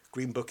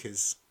 Green Book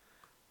is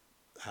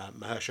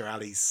Mahershala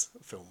Ali's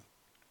film.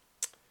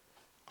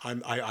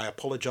 I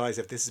apologise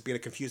if this has been a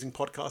confusing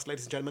podcast,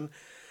 ladies and gentlemen,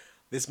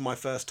 This is my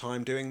first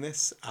time doing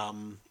this.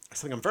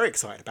 Something I'm very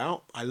excited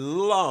about. I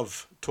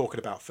love talking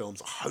about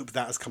films. I hope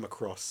that has come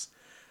across.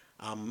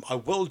 I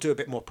will do a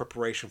bit more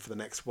preparation for the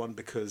next one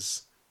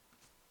because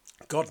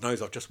God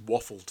knows I've just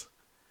waffled.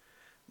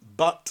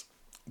 But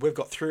we've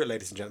got through it,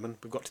 ladies and gentlemen.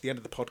 We've got to the end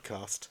of the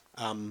podcast.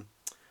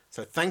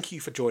 So thank you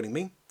for joining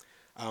me.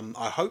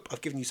 I hope I've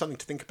given you something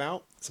to think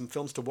about, some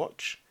films to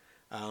watch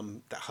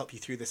that help you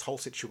through this whole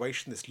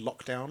situation, this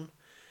lockdown.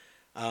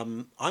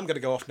 I'm going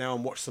to go off now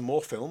and watch some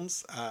more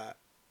films.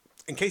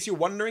 In case you're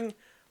wondering,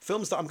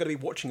 films that I'm going to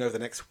be watching over the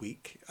next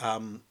week.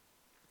 The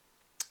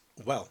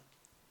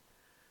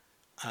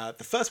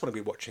first one I'll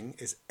be watching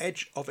is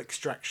Edge of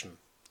Extinction.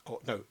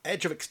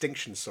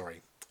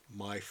 Sorry,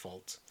 my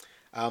fault.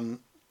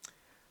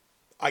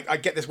 I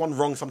get this one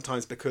wrong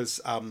sometimes because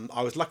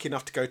I was lucky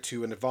enough to go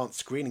to an advanced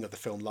screening of the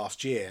film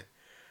last year,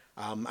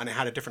 and it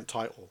had a different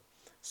title.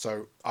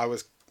 So I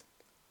was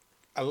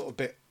a little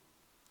bit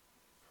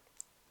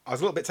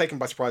taken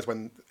by surprise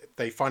when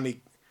they finally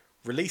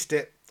released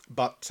it,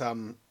 but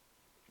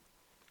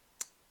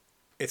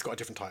it's got a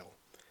different title.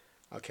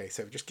 Okay,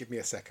 so just give me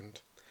a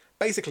second.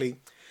 Basically,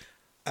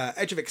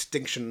 Edge of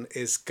Extinction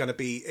is going to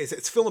be... It's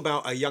a film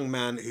about a young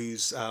man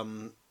who's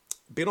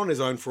been on his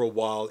own for a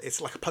while.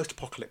 It's like a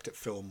post-apocalyptic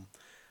film.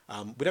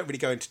 We don't really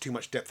go into too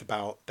much depth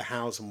about the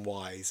hows and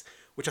whys,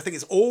 which I think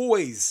is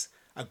always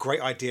a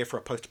great idea for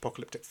a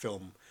post-apocalyptic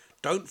film.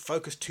 Don't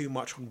focus too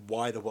much on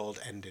why the world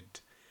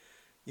ended.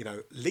 You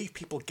know, leave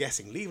people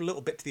guessing. Leave a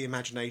little bit to the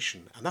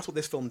imagination. And that's what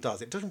this film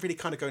does. It doesn't really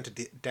kind of go into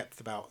depth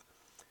about,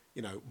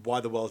 you know, why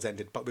the world's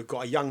ended. But we've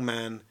got a young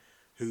man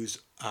who's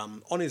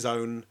on his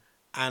own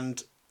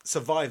and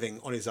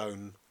surviving on his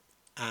own.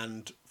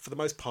 And for the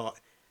most part,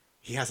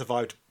 he has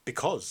survived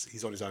because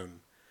he's on his own.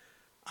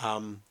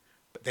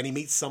 But then he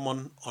meets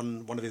someone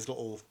on one of his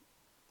little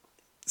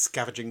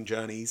scavenging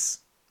journeys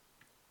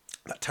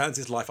that turns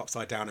his life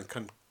upside down and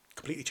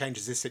completely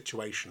changes his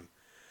situation.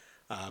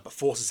 But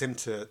forces him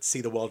to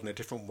see the world in a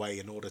different way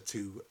in order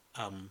to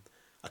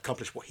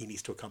accomplish what he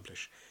needs to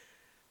accomplish.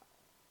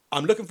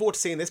 I'm looking forward to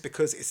seeing this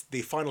because it's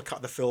the final cut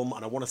of the film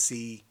and I want to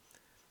see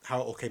how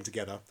it all came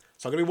together.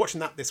 So I'm going to be watching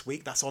that this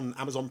week. That's on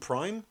Amazon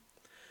Prime.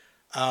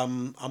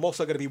 I'm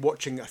also going to be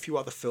watching a few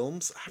other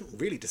films. I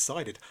haven't really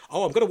decided.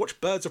 I'm going to watch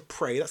Birds of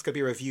Prey. That's going to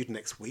be reviewed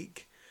next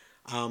week.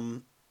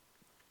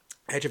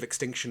 Edge of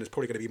Extinction is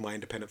probably going to be my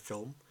independent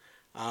film.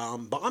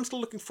 But I'm still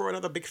looking for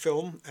another big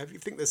film. If you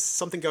think there's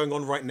something going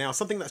on right now,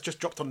 something that's just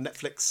dropped on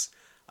Netflix,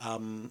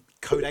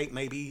 Code 8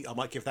 maybe, I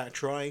might give that a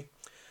try.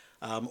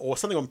 Or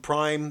something on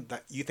Prime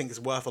that you think is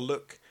worth a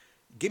look,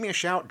 give me a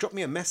shout, drop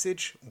me a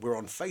message. We're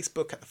on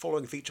Facebook at The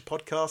Following Feature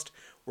Podcast.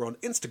 We're on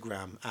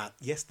Instagram at,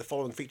 The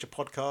Following Feature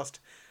Podcast.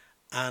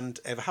 And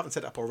if I haven't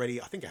set it up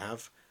already, I think I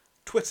have,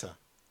 Twitter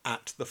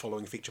at The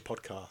Following Feature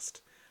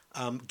Podcast.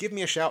 Give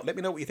me a shout. Let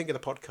me know what you think of the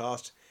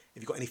podcast.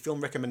 If you've got any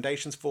film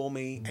recommendations for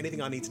me,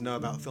 anything I need to know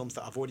about films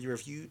that I've already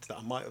reviewed that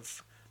I might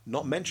have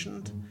not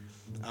mentioned,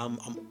 I'm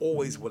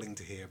always willing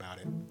to hear about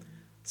it.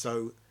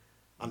 So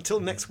until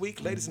next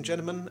week, ladies and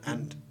gentlemen,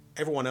 and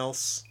everyone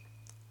else,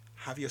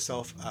 have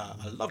yourself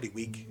a lovely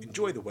week.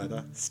 Enjoy the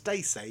weather.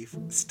 Stay safe.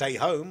 Stay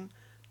home.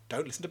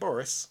 Don't listen to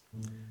Boris.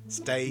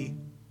 Stay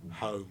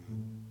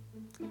home.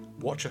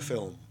 Watch a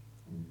film.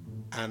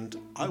 And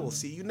I will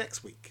see you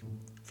next week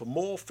for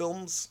more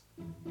films,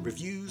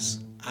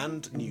 reviews,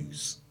 and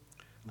news.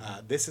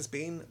 This has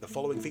been The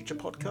Following Feature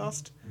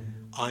Podcast.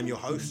 I'm your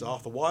host,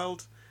 Arthur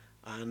Wilde,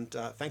 and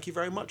thank you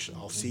very much.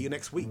 I'll see you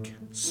next week.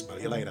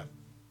 Smell you later.